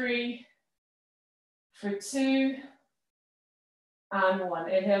 For 3, for 2, and 1.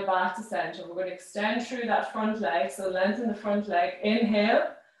 Inhale back to center. We're going to extend through that front leg, so lengthen the front leg. Inhale,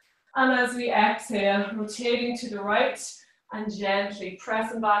 and as we exhale, rotating to the right and gently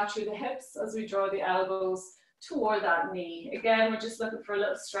pressing back through the hips as we draw the elbows toward that knee. Again, we're just looking for a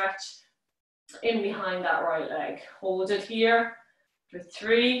little stretch in behind that right leg. Hold it here for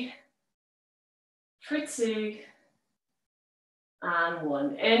 3, for 2, and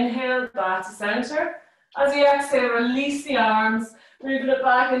 1. Inhale, back to center. As we exhale, release the arms, moving it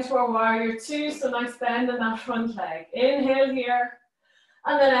back into our warrior 2, so nice bend in that front leg. Inhale here,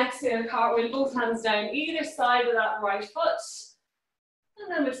 and then exhale, cartwheel both hands down either side of that right foot.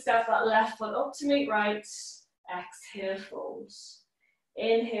 And then we'll step that left foot up to meet right. Exhale, fold.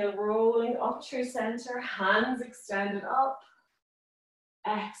 Inhale, rolling up through center, hands extended up.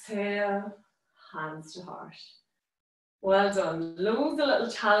 Exhale, hands to heart. Well done. Loads of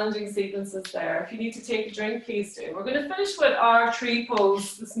little challenging sequences there. If you need to take a drink, please do. We're going to finish with our tree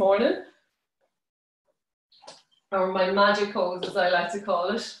pose this morning, or my magic pose as I like to call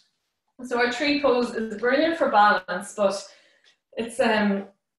it. So our tree pose is brilliant for balance, but it's it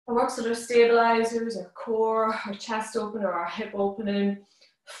works with our stabilizers, our core, our chest opener, our hip opening,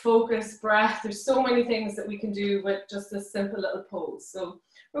 focus, breath. There's so many things that we can do with just this simple little pose. So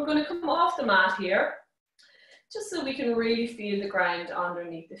we're going to come off the mat here, just so we can really feel the ground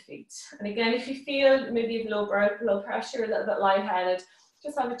underneath the feet. And again, if you feel maybe you have low blood pressure, a little bit lightheaded,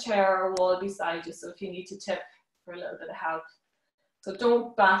 just have a chair or a wall beside you, so if you need to tip for a little bit of help. So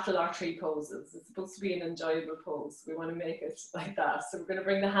don't battle our tree poses. It's supposed to be an enjoyable pose. We want to make it like that. So we're going to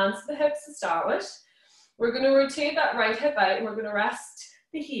bring the hands to the hips to start with. We're going to rotate that right hip out, and we're going to rest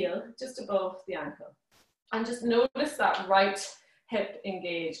the heel just above the ankle. And just notice that right hip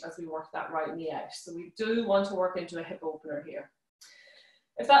engage as we work that right knee out. So we do want to work into a hip opener here.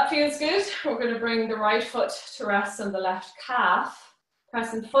 If that feels good, we're going to bring the right foot to rest on the left calf,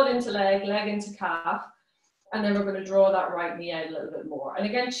 pressing foot into leg, leg into calf, and then we're going to draw that right knee out a little bit more. And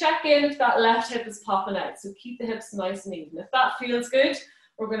again, check in if that left hip is popping out, so keep the hips nice and even. If that feels good,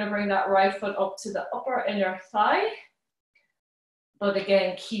 we're going to bring that right foot up to the upper inner thigh, but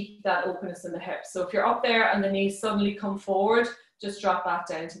again, keep that openness in the hips. So if you're up there and the knees suddenly come forward, just drop back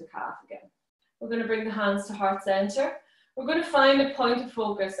down to the calf again. We're going to bring the hands to heart center. We're going to find a point of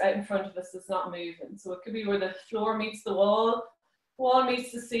focus out in front of us that's not moving. So it could be where the floor meets the wall, wall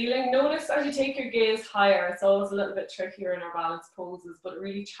meets the ceiling. Notice as you take your gaze higher, it's always a little bit trickier in our balance poses, but it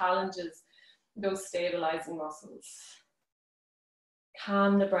really challenges those stabilizing muscles.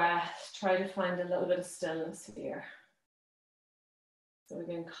 Calm the breath, try to find a little bit of stillness here. So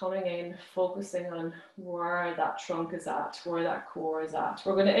again, coming in, focusing on where that trunk is at, where that core is at.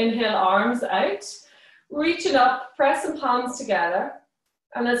 We're going to inhale, arms out, reaching up, pressing palms together.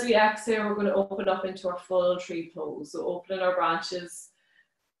 And as we exhale, we're going to open up into our full tree pose. So opening our branches.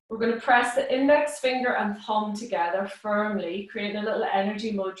 We're going to press the index finger and thumb together firmly, creating a little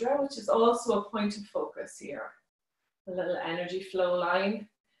energy mudra, which is also a point of focus here. A little energy flow line.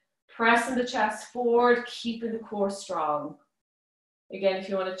 Pressing the chest forward, keeping the core strong. Again, if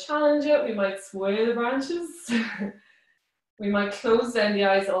you want to challenge it, we might sway the branches. We might close down the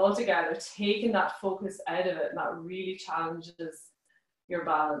eyes altogether, taking that focus out of it, and that really challenges your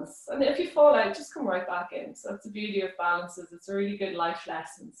balance. And if you fall out, just come right back in. So that's the beauty of balances. It's a really good life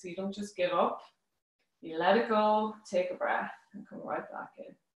lesson. So you don't just give up, you let it go, take a breath, and come right back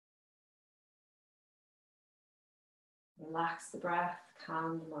in. Relax the breath,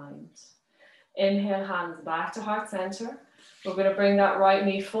 calm the mind. Inhale, hands back to heart center. We're going to bring that right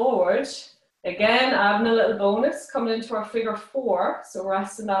knee forward. Again, adding a little bonus, coming into our figure 4. So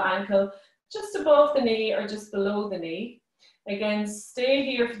resting that ankle just above the knee or just below the knee. Again, stay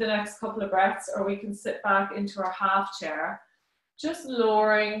here for the next couple of breaths, or we can sit back into our half chair. Just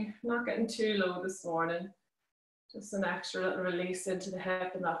lowering, not getting too low this morning. Just an extra little release into the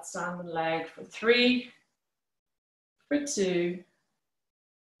hip and that standing leg for 3, for 2,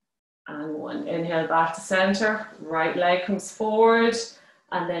 and 1. Inhale back to center, right leg comes forward,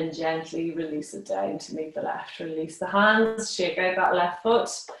 and then gently release it down to meet the left. Release the hands, shake out that left foot.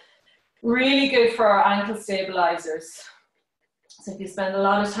 Really good for our ankle stabilizers. So if you spend a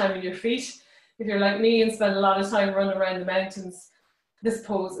lot of time on your feet, if you're like me and spend a lot of time running around the mountains, this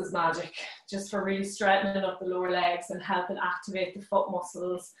pose is magic, just for really straightening up the lower legs and helping activate the foot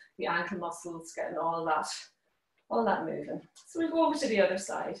muscles, the ankle muscles, getting all that moving. So we'll go over to the other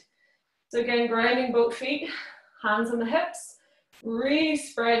side. So again, grounding both feet, hands on the hips, really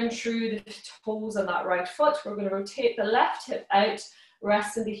spreading through the toes on that right foot. We're going to rotate the left hip out,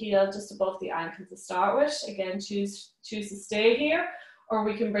 resting the heel just above the ankle to start with. Again, choose to stay here, or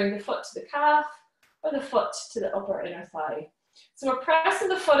we can bring the foot to the calf or the foot to the upper inner thigh. So we're pressing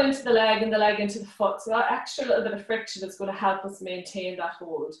the foot into the leg and the leg into the foot. So that extra little bit of friction is going to help us maintain that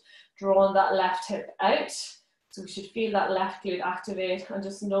hold. Drawing that left hip out. So we should feel that left glute activate, and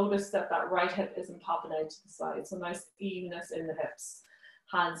just notice that that right hip isn't popping out to the side. So nice evenness in the hips.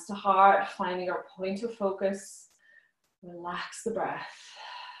 Hands to heart, finding our point of focus. Relax the breath.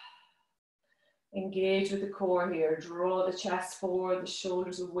 Engage with the core here. Draw the chest forward, the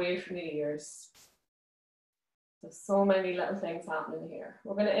shoulders away from the ears. There's so many little things happening here.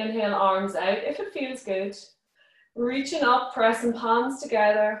 We're going to inhale, arms out if it feels good. Reaching up, pressing palms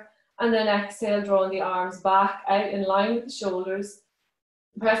together. And then exhale, drawing the arms back out in line with the shoulders.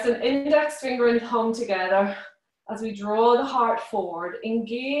 Pressing index finger and thumb together as we draw the heart forward.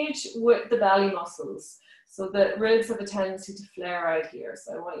 Engage with the belly muscles. So the ribs have a tendency to flare out here.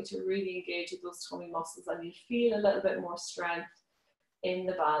 So I want you to really engage with those tummy muscles, and you feel a little bit more strength in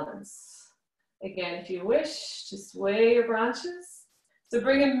the balance. Again, if you wish, to sway your branches. So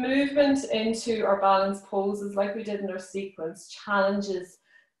bringing movement into our balance poses like we did in our sequence challenges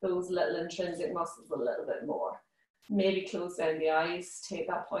those little intrinsic muscles a little bit more. Maybe close down the eyes, take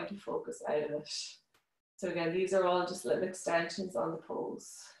that point of focus out of it. So again, these are all just little extensions on the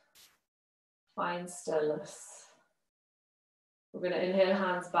pose. Find stillness. We're going to inhale,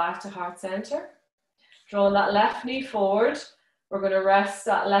 hands back to heart center. Drawing that left knee forward. We're going to rest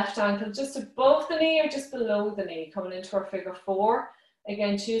that left ankle just above the knee or just below the knee, coming into our figure 4.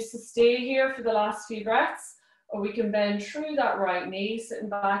 Again, choose to stay here for the last few breaths, or we can bend through that right knee, sitting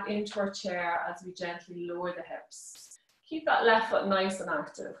back into our chair as we gently lower the hips. Keep that left foot nice and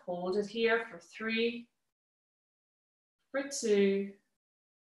active. Hold it here for 3, for 2,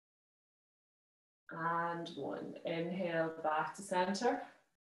 and 1. Inhale back to center.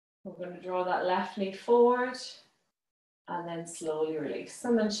 We're going to draw that left knee forward and then slowly release.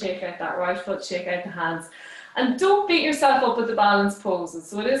 And then shake out that right foot, shake out the hands. And don't beat yourself up with the balance poses.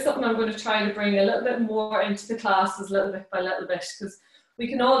 So it is something I'm going to try to bring a little bit more into the classes, little bit by little bit, because we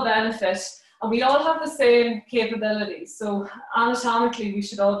can all benefit and we all have the same capabilities. So anatomically, we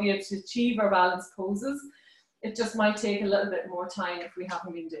should all be able to achieve our balance poses. It just might take a little bit more time if we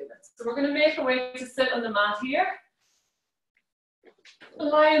haven't been doing it. So we're going to make a way to sit on the mat here.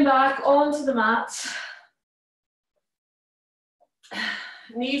 Lying back onto the mat.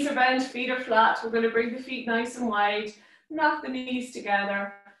 Knees are bent, feet are flat. We're going to bring the feet nice and wide. Knock the knees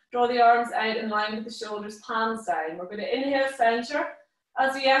together. Draw the arms out in line with the shoulders, palms down. We're going to inhale center.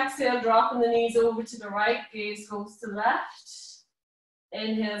 As we exhale, dropping the knees over to the right, gaze goes to left.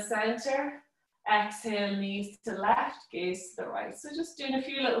 Inhale center. Exhale, knees to left, gaze to the right. So just doing a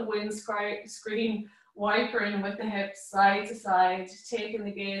few little windscreen wipering with the hips side to side, taking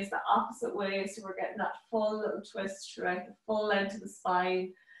the gaze the opposite way, so we're getting that full little twist throughout the full length of the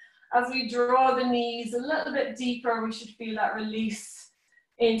spine. As we draw the knees a little bit deeper, we should feel that release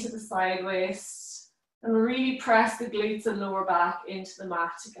into the side waist, and really press the glutes and lower back into the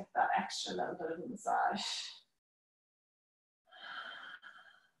mat to get that extra little bit of a massage.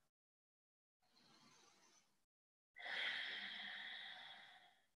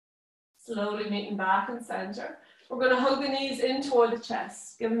 Slowly meeting back in center. We're going to hug the knees in toward the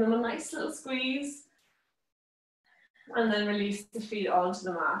chest, giving them a nice little squeeze, and then release the feet onto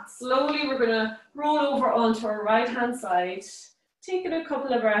the mat. Slowly we're going to roll over onto our right hand side. Taking a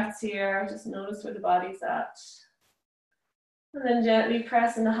couple of breaths here, just notice where the body's at. And then gently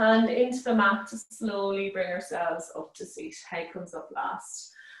pressing the hand into the mat to slowly bring ourselves up to seat. Head comes up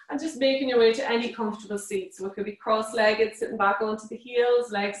last. And just making your way to any comfortable seat. So it could be cross-legged, sitting back onto the heels,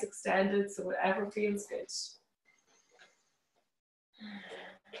 legs extended, so whatever feels good.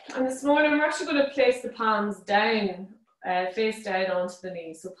 And this morning we're actually going to place the palms down, face down onto the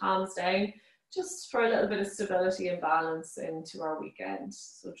knees. So palms down, just for a little bit of stability and balance into our weekend.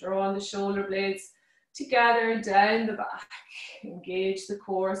 So drawing the shoulder blades together down the back. Engage the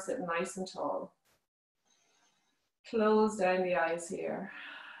core, sitting nice and tall. Close down the eyes here.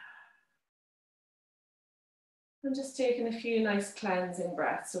 And just taking a few nice cleansing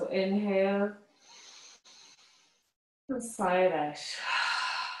breaths. So inhale and sigh it out.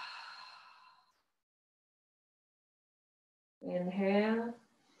 Inhale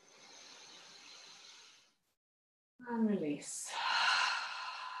and release.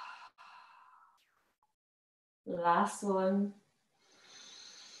 Last one.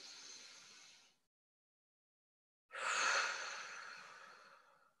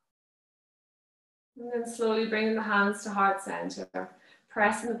 And then slowly bringing the hands to heart center,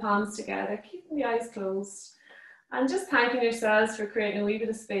 pressing the palms together, keeping the eyes closed, and just thanking yourselves for creating a wee bit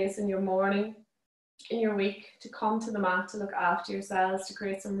of space in your morning, in your week, to come to the mat, to look after yourselves, to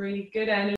create some really good energy.